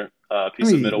another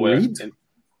piece of middleware.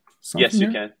 Yes,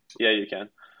 you can. Yeah, you can.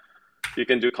 You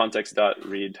can do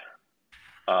context.read.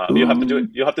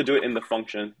 You'll have to do it in the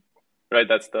function, right?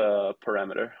 That's the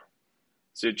parameter.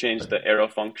 So you change the arrow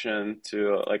function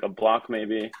to like a block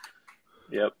maybe.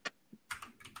 Yep.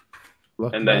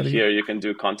 And then here you can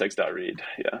do context.read.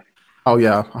 Yeah. Oh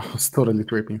yeah, I was totally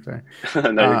tripping there.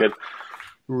 No, you're good.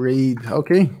 Read.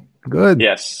 Okay, good.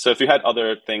 Yes. So if you had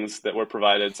other things that were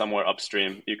provided somewhere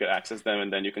upstream, you could access them,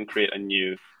 and then you can create a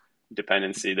new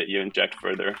dependency that you inject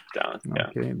further down.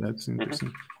 Okay, that's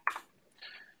interesting.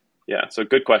 Yeah. So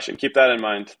good question. Keep that in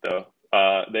mind, though.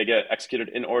 They get executed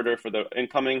in order for the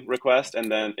incoming request,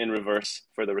 and then in reverse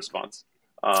for the response.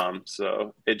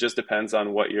 So it just depends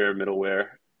on what your middleware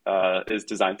is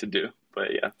designed to do. But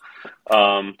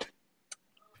yeah.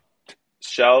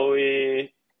 Shall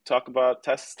we talk about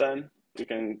tests then? We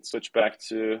can switch back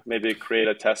to maybe create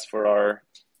a test for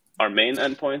our main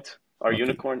endpoint, our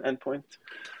unicorn endpoint.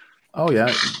 Oh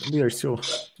yeah, we are still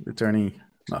returning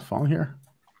not found here.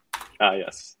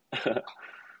 Yes.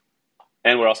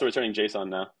 And we're also returning JSON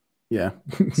now. Yeah.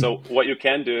 So what you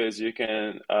can do is you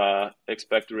can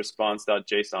expect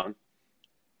response.json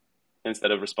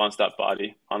instead of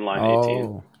response.body on line 18.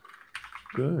 Oh,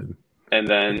 good. And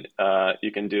then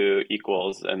you can do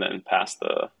equals and then pass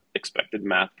the expected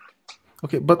map.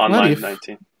 Okay, but on line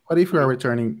 19. What if we are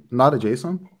returning not a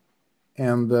JSON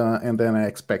and then I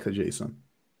expect a JSON?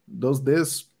 Does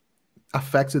this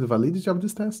affect the validity of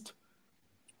this test?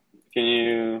 Can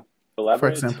you elaborate? For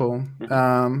example,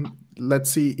 let's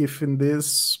see if in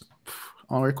this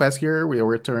on request here we are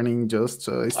returning just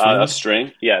a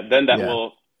string. Yeah, then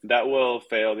that will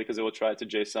fail because it will try to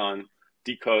JSON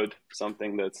decode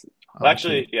something that's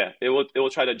actually it will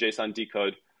try to JSON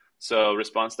decode. So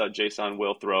response.json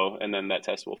will throw, and then that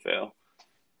test will fail.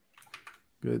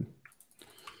 Good.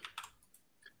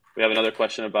 We have another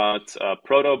question about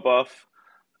protobuf.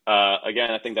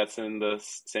 Again, I think that's in the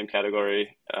same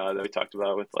category that we talked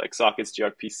about with like sockets,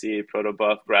 gRPC,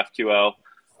 protobuf, GraphQL.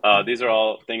 These are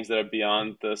all things that are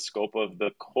beyond the scope of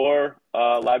the core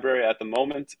library at the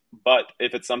moment. But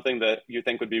if it's something that you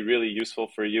think would be really useful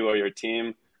for you or your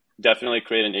team, definitely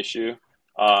create an issue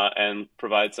and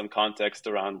provide some context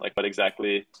around like what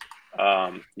exactly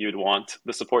you'd want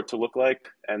the support to look like.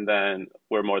 And then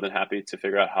we're more than happy to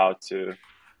figure out how to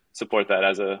support that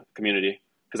as a community.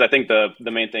 Because I think the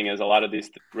main thing is a lot of these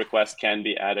requests can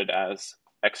be added as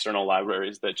external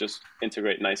libraries that just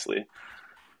integrate nicely.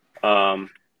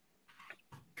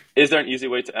 Is there an easy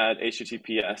way to add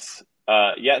HTTPS?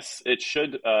 Yes, it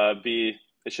should be.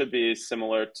 It should be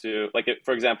similar to, like,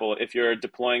 for example, if you're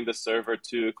deploying the server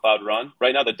to Cloud Run,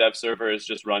 right now the dev server is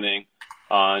just running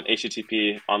on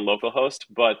HTTP on localhost,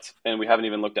 and we haven't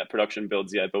even looked at production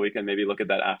builds yet, but we can maybe look at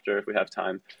that after if we have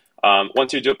time.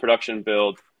 Once you do a production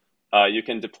build, you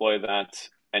can deploy that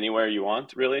anywhere you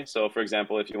want, really. So, for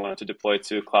example, if you wanted to deploy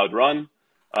to Cloud Run,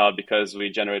 because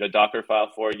we generate a Docker file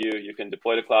for you, you can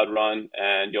deploy to Cloud Run,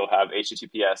 and you'll have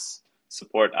HTTPS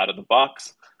support out of the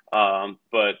box.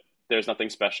 But there's nothing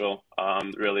special,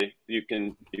 really. You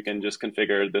can just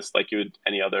configure this like you would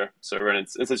any other server, and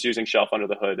since it's using Shelf under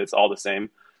the hood, it's all the same.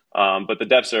 But the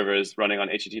dev server is running on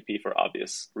HTTP for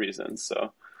obvious reasons.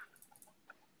 So,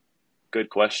 good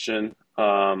question.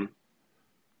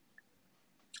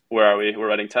 Where are we? We're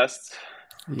writing tests.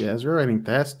 Yes, we're writing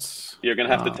tests. You're gonna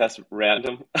have to test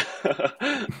random.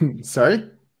 Sorry?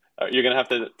 You're gonna have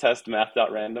to test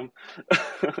math.random.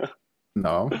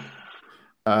 No.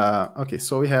 Okay,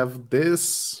 so we have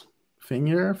this thing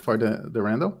here for the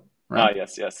random, right?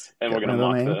 Yes. And we're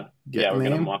gonna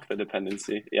mock the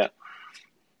dependency. Yeah.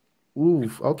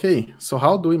 Ooh, okay. So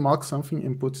how do we mock something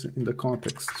and put it in the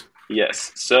context?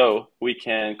 Yes. So we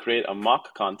can create a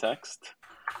mock context.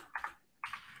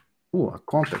 Ooh, a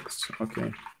context.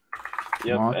 Okay.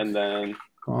 Yep. Mock and then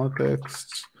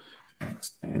context.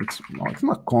 And it's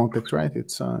not context, right?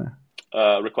 It's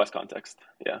request context.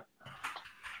 Yeah.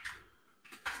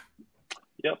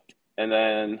 Yep. And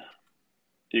then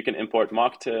you can import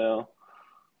mocktail.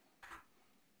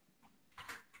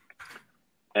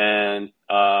 And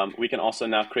we can also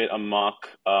now create a mock,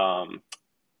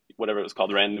 whatever it was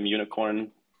called, random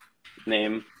unicorn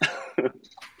name.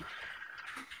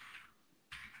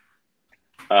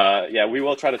 Yeah, we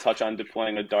will try to touch on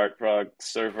deploying a Dart prog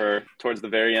server towards the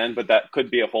very end, but that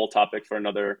could be a whole topic for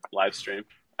another live stream.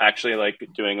 Actually, like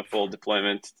doing a full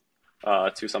deployment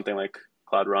to something like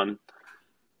Cloud Run.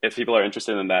 If people are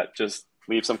interested in that, just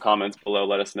leave some comments below,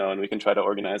 let us know, and we can try to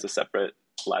organize a separate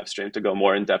live stream to go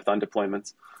more in depth on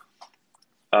deployments.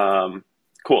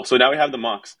 Cool. So now we have the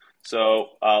mocks.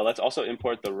 So let's also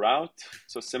import the route.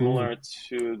 So similar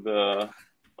to the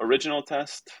original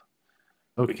test,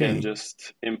 we can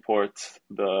just import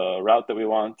the route that we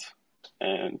want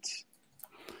and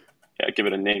give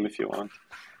it a name if you want.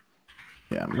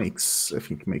 Yeah, I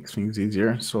think makes things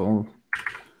easier. So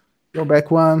go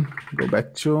back one, go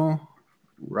back two,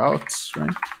 routes,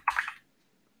 right?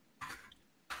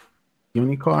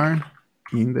 Unicorn,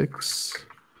 index,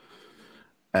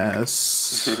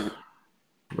 S,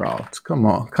 route. Come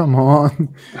on.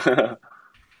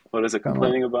 What is it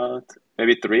complaining about?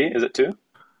 Maybe 3? Is it 2?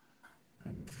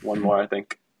 One more, I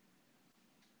think.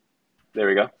 There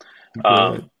we go.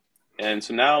 And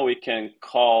so now we can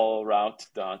call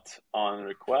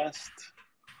route.onRequest.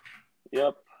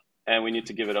 Yep. And we need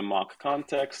to give it a mock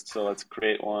context. So let's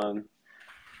create one.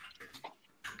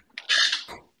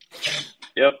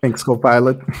 Yep. Thanks,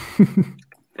 Copilot.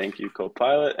 Thank you,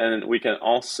 Copilot. And we can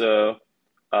also,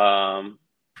 and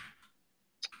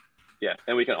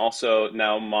we can also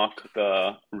now mock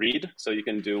the read. So you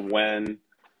can do when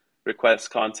request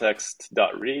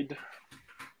context.read.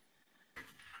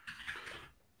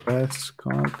 Request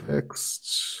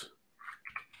context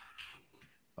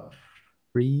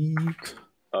read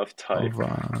of type.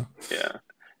 Yeah.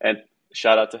 And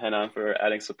shout out to Renan for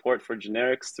adding support for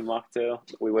generics to Mocktail.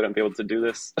 We wouldn't be able to do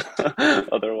this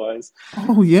otherwise.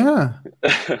 Oh, yeah.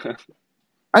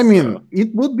 I mean,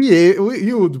 it would be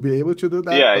you would be able to do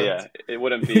that. Yeah. It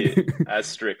wouldn't be as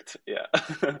strict. Yeah.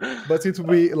 But it would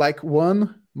be like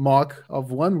one mock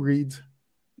of one read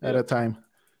at a time.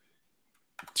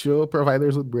 2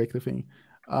 providers would break the thing.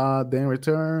 Then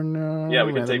return.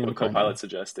 We can take what Copilot's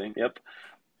suggesting. Yep.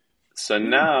 So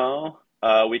now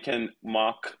we can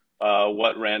mock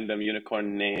what random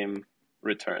unicorn name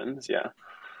returns. Yeah.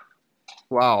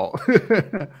 Wow.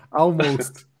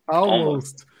 Almost.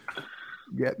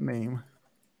 Get name.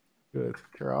 Good.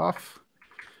 Clear off.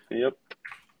 Yep.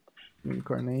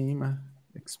 Unicorn name.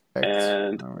 Expect.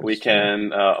 And we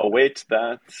can await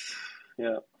that.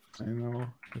 Yeah. I know.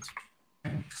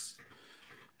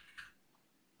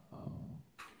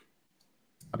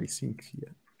 Not async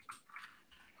yet.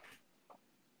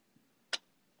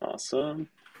 Awesome.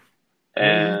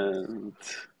 And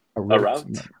a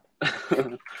route.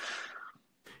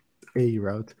 A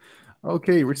route.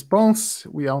 Okay, response.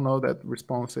 We all know that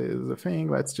response is a thing.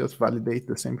 Let's just validate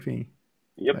the same thing.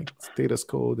 Yep. Like status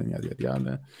code and yada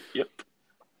yada. Yep.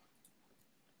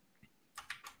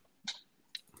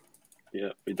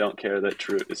 Yeah, we don't care that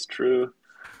true is true.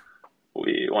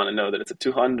 We want to know that it's a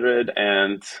 200,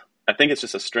 and I think it's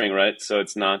just a string, right? So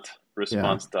it's not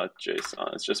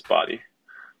response.json. It's just body.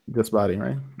 Just body,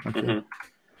 right? Okay.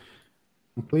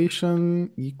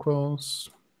 Completion equals.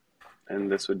 And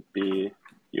this would be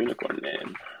unicorn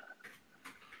name.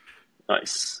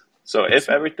 Nice. So if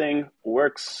everything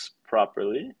works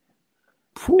properly,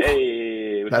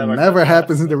 that never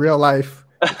happens in the real life.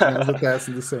 The test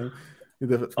is the same.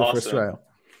 The first trial.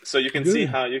 So you can see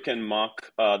how you can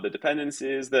mock the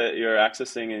dependencies that you're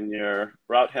accessing in your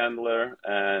route handler,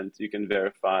 and you can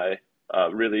verify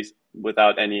really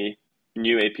without any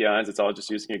new APIs. It's all just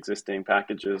using existing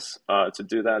packages to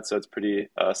do that. So it's pretty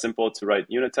simple to write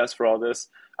unit tests for all this.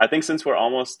 I think since we're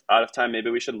almost out of time, maybe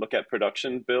we should look at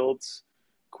production builds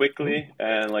quickly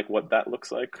and like what that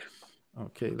looks like.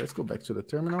 Okay, let's go back to the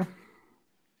terminal.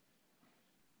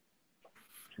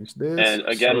 And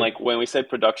again, like when we say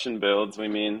production builds, we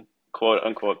mean quote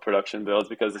unquote production builds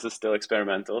because this is still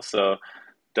experimental. So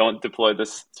don't deploy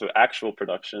this to actual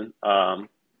production.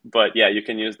 But yeah, you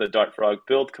can use the Dartfrog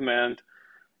build command.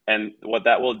 And what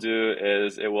that will do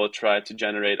is it will try to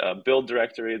generate a build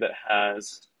directory that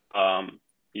has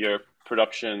your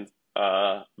production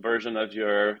version of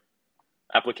your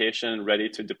application ready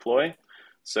to deploy.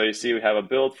 So you see we have a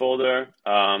build folder.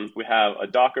 We have a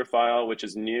Docker file, which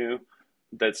is new,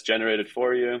 that's generated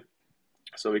for you.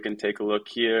 So we can take a look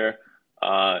here.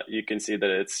 You can see that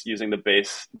it's using the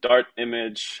base Dart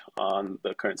image on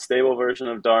the current stable version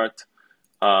of Dart.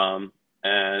 And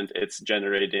it's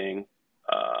generating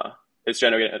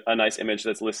a nice image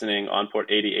that's listening on port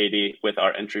 8080 with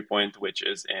our entry point, which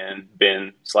is in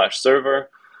bin/server.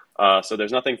 So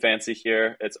there's nothing fancy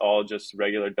here. It's all just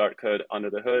regular Dart code under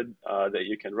the hood that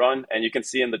you can run. And you can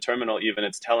see in the terminal even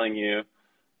it's telling you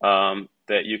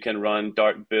that you can run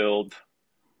dart build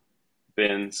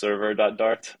bin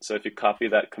server.dart. So if you copy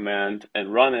that command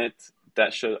and run it,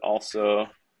 that should also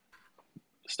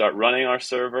start running our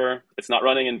server. It's not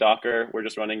running in Docker. We're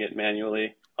just running it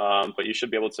manually. But you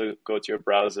should be able to go to your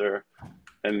browser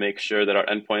and make sure that our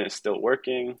endpoint is still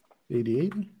working.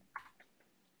 8080?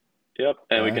 Yep.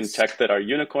 And we can check that our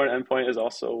unicorn endpoint is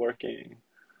also working.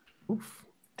 Oof.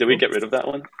 Did we get rid of that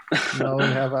one? No, we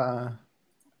have a...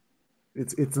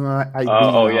 It's an ID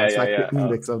now. It's like the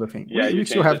index of the thing. Yeah, we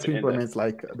still have to implement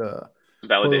like the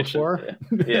validation.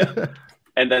 Yeah.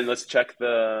 And then let's check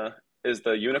is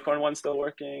the unicorn one still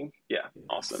working? Yeah,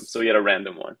 awesome. So we had a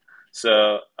random one.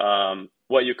 So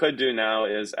what you could do now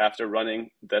is after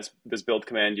running this build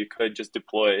command, you could just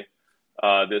deploy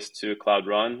this to Cloud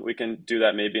Run. We can do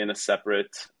that maybe in a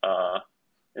separate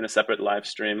live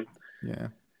stream. Yeah.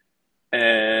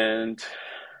 And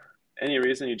any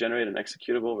reason you generate an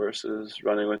executable versus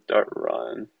running with Dart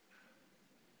Run?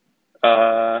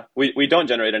 We don't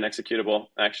generate an executable,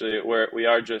 actually. We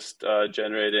are just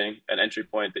generating an entry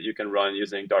point that you can run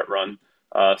using Dart Run.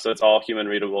 So it's all human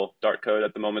readable Dart code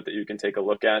at the moment that you can take a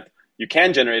look at. You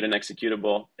can generate an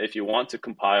executable if you want to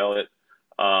compile it.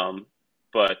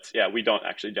 But yeah, we don't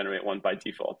actually generate one by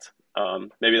default.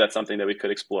 Maybe that's something that we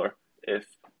could explore if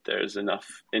there's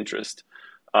enough interest.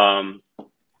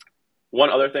 One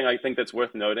other thing I think that's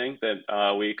worth noting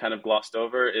that we kind of glossed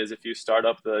over is if you start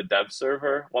up the dev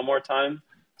server one more time.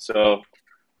 So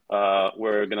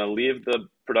we're going to leave the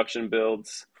production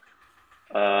builds,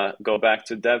 go back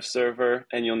to dev server,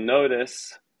 and you'll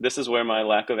notice this is where my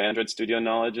lack of Android Studio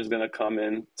knowledge is going to come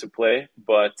into play.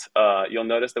 But you'll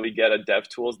notice that we get a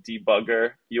DevTools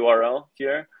debugger URL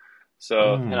here.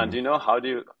 So, Renan, do you know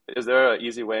is there an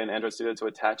easy way in Android Studio to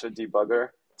attach a debugger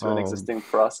to an existing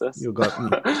process? You got me.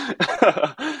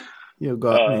 You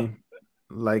got me.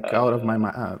 Like out of my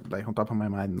mind, like on top of my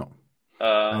mind, no.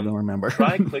 I don't remember.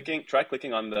 try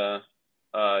clicking on the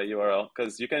URL,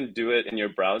 because you can do it in your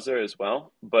browser as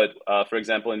well. But for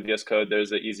example, in VS Code,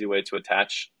 there's an easy way to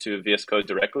attach to VS Code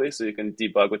directly, so you can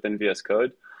debug within VS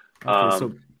Code. Okay,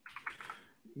 so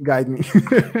guide me.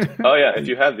 Oh yeah, if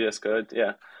you have VS Code,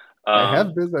 yeah. I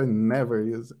have this, I never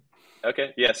use it.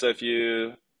 Okay, yeah. So if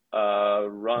you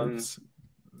run,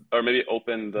 or maybe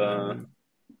open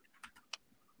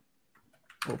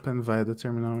open via the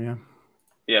terminal, yeah.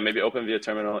 Yeah, maybe open via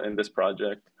terminal in this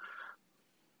project.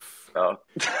 Oh.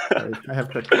 I have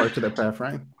to export to the path,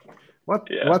 right?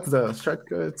 What's the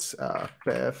shortcuts?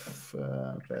 Path.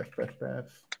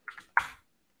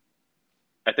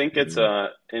 I think it's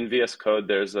in VS Code.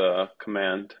 There's a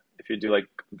command. If you do like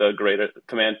the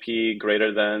command P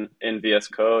greater than in VS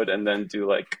Code, and then do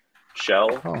like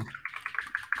shell. Oh.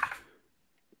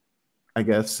 I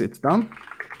guess it's done.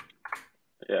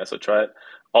 Yeah, so try it.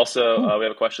 Also, we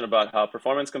have a question about how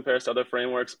performance compares to other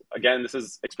frameworks. Again, this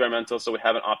is experimental, so we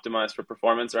haven't optimized for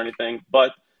performance or anything,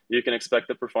 but you can expect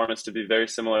the performance to be very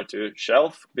similar to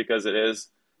Shelf because it is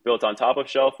built on top of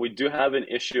Shelf. We do have an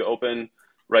issue open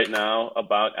right now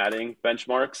about adding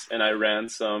benchmarks, and I ran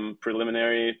some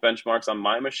preliminary benchmarks on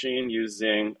my machine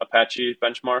using Apache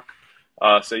benchmark,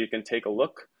 so you can take a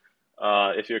look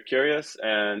if you're curious,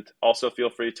 and also feel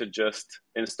free to just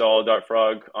install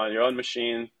Dartfrog on your own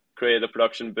machine, create a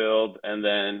production build, and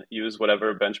then use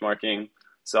whatever benchmarking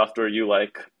software you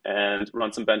like and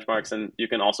run some benchmarks. And you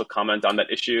can also comment on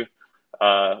that issue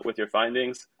with your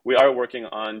findings. We are working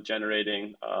on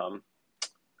generating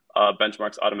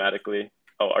benchmarks automatically.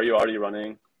 Oh, are you already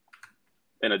running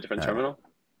in a different terminal?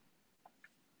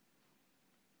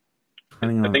 I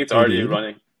think it's already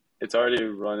running. It's already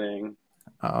running.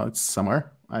 Oh, it's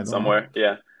somewhere. I don't somewhere, know.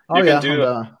 yeah. Oh, you can do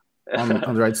on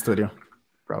Android Studio,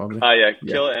 probably. Yeah,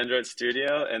 kill Android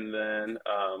Studio, and then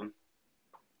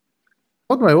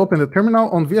How do I open the terminal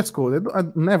on VS Code? I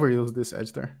never use this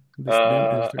editor.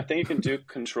 I think you can do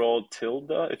Control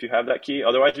tilde if you have that key.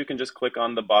 Otherwise, you can just click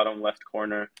on the bottom left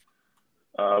corner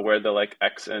where the like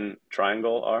X and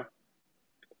triangle are.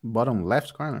 Bottom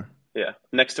left corner? Yeah,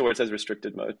 next to where it says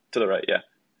restricted mode, to the right, yeah.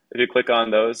 If you click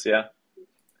on those, yeah.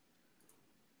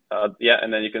 Yeah,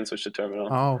 and then you can switch to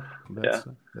terminal. Oh, that's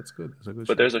good. That's a good But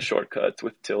shortcut. there's a shortcut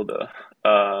with tilde.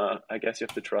 I guess you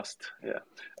have to trust, yeah.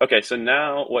 Okay, so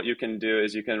now what you can do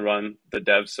is you can run the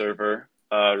dev server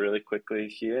really quickly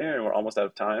here, and we're almost out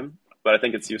of time, but I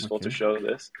think it's useful to show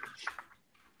this.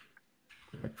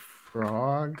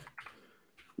 Frog.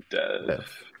 Dev.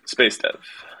 Space dev,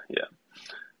 yeah.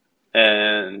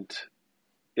 And,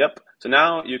 yep, so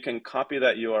now you can copy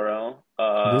that URL.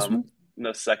 This one?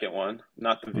 The second one,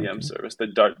 not the VM service, the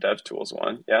Dart DevTools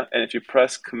one, yeah? And if you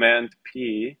press Command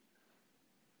P,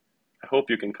 I hope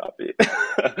you can copy.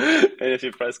 And if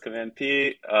you press Command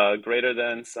P, greater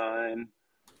than sign,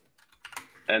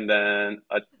 and then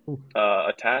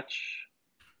attach.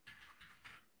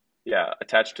 Yeah,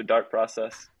 attach to Dart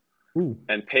process.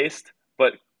 And paste.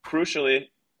 But crucially,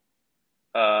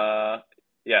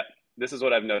 yeah, this is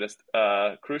what I've noticed.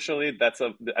 Crucially,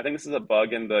 I think this is a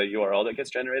bug in the URL that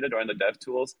gets generated or in the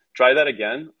DevTools. Try that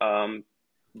again,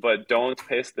 but don't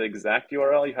paste the exact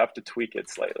URL. You have to tweak it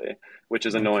slightly, which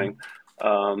is annoying.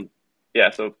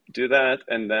 Yeah, so do that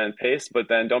and then paste, but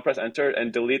then don't press enter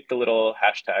and delete the little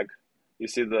hashtag. You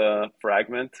see the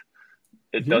fragment?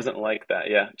 It doesn't like that.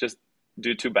 Yeah, just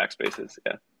do 2 backspaces.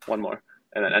 Yeah, one more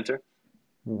and then enter.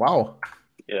 Wow.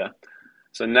 Yeah.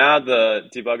 So now the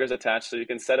debugger's attached, so you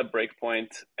can set a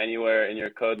breakpoint anywhere in your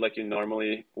code like you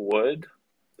normally would.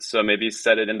 So maybe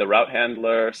set it in the route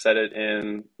handler, set it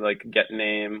in like get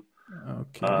name.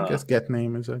 Okay, I guess get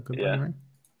name is a good one, right?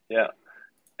 Yeah.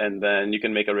 And then you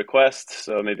can make a request.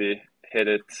 So maybe hit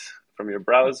it from your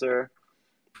browser.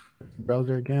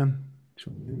 Browser again.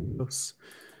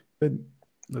 Good.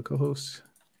 Localhost.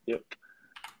 Yep.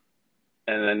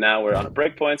 And then now we're on a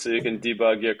breakpoint, so you can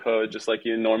debug your code just like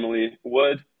you normally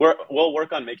would. We'll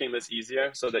work on making this easier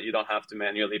so that you don't have to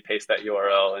manually paste that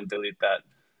URL and delete that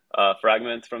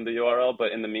fragment from the URL.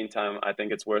 But in the meantime, I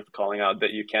think it's worth calling out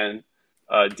that you can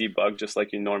debug just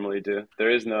like you normally do. There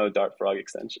is no Dart Frog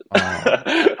extension.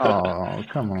 Oh,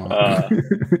 come on.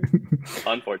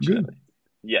 Unfortunately.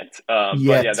 Yet. But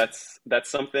yeah, that's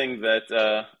something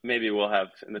that maybe we'll have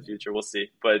in the future. We'll see.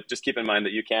 But just keep in mind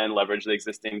that you can leverage the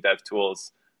existing dev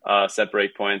tools, set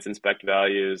breakpoints, inspect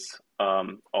values,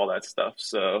 all that stuff.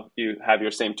 So you have your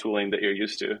same tooling that you're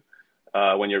used to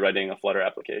when you're writing a Flutter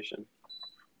application.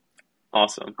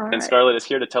 Awesome. All right. And Scarlett is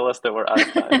here to tell us that we're out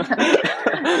of time.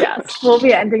 Yes, we'll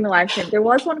be ending the live stream. There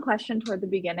was one question toward the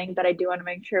beginning that I do want to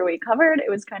make sure we covered. It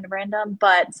was kind of random,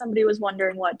 but somebody was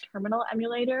wondering what terminal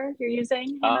emulator you're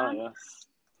using. Yes.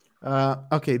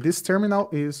 Okay, this terminal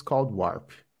is called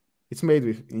Warp. It's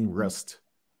made in Rust.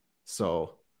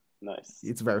 So nice.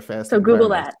 It's very fast. So Google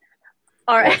that.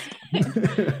 All right.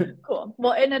 Cool.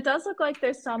 Well, and it does look like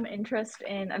there's some interest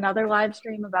in another live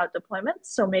stream about deployments.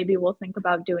 So maybe we'll think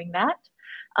about doing that.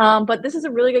 But this is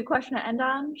a really good question to end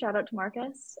on. Shout out to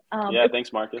Marcus. Yeah,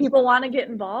 thanks, Marcus. People want to get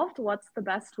involved. What's the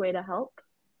best way to help?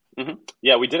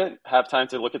 Yeah, we didn't have time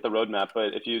to look at the roadmap,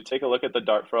 but if you take a look at the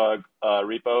DartFrog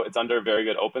repo, it's under very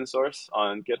good open source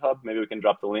on GitHub. Maybe we can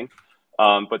drop the link.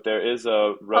 But there is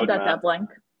a roadmap. That dev link,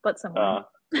 but somewhere.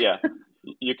 Yeah,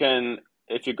 you can.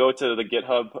 If you go to the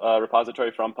GitHub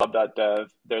repository from pub.dev,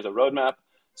 there's a roadmap.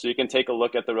 So you can take a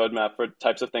look at the roadmap for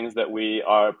types of things that we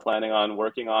are planning on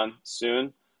working on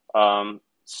soon.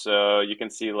 So you can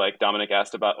see, like Dominic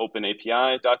asked about open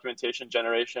API documentation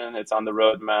generation. It's on the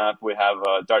roadmap. We have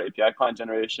Dart API client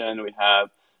generation. We have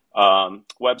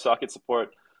WebSocket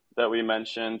support that we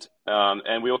mentioned.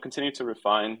 And we will continue to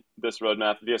refine this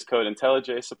roadmap. VS Code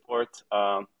IntelliJ support.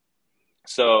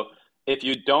 So if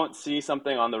you don't see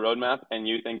something on the roadmap and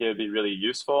you think it would be really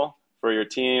useful for your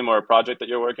team or a project that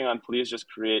you're working on, please just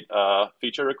create a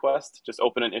feature request. Just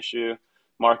open an issue,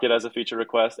 mark it as a feature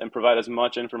request, and provide as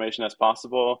much information as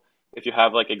possible. If you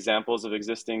have like examples of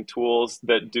existing tools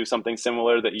that do something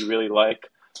similar that you really like,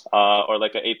 or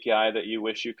like an API that you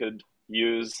wish you could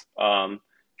use,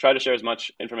 try to share as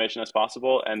much information as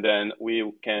possible, and then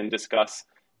we can discuss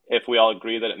if we all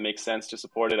agree that it makes sense to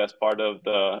support it as part of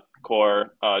the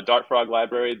core DartFrog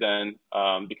library. Then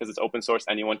because it's open source,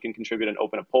 anyone can contribute and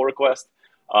open a pull request.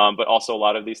 But also a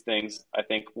lot of these things, I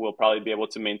think we'll probably be able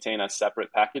to maintain as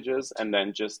separate packages and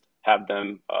then just have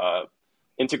them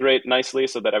integrate nicely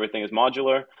so that everything is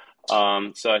modular.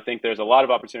 So I think there's a lot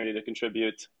of opportunity to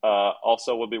contribute.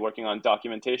 Also, we'll be working on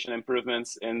documentation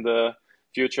improvements in the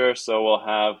future. So we'll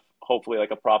have hopefully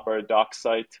like a proper doc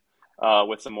site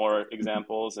with some more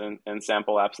examples and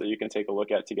sample apps that you can take a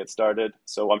look at to get started.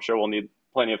 So I'm sure we'll need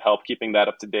plenty of help keeping that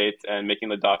up to date and making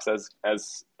the docs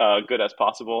as good as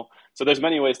possible. So there's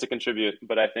many ways to contribute,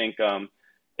 but I think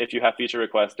if you have feature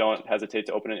requests, don't hesitate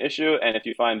to open an issue. And if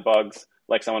you find bugs,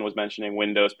 like someone was mentioning,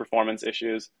 Windows performance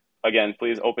issues, again,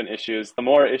 please open issues. The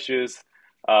more issues,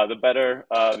 the better,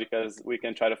 because we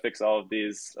can try to fix all of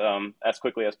these as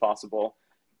quickly as possible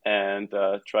and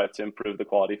try to improve the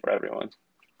quality for everyone.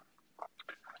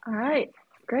 All right,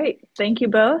 great. Thank you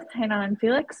both, Renan and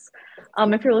Felix.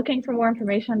 If you're looking for more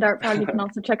information on Dart Frog, you can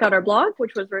also check out our blog,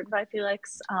 which was written by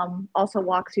Felix. Also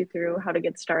walks you through how to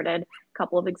get started, a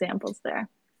couple of examples there.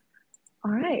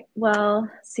 All right, well,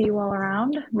 see you all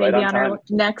around. Maybe on our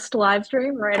next live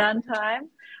stream, right on time.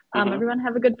 Everyone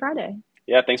have a good Friday.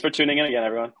 Yeah, thanks for tuning in again,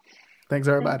 everyone. Thanks,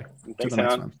 everybody. Thanks,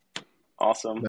 Renan. Awesome.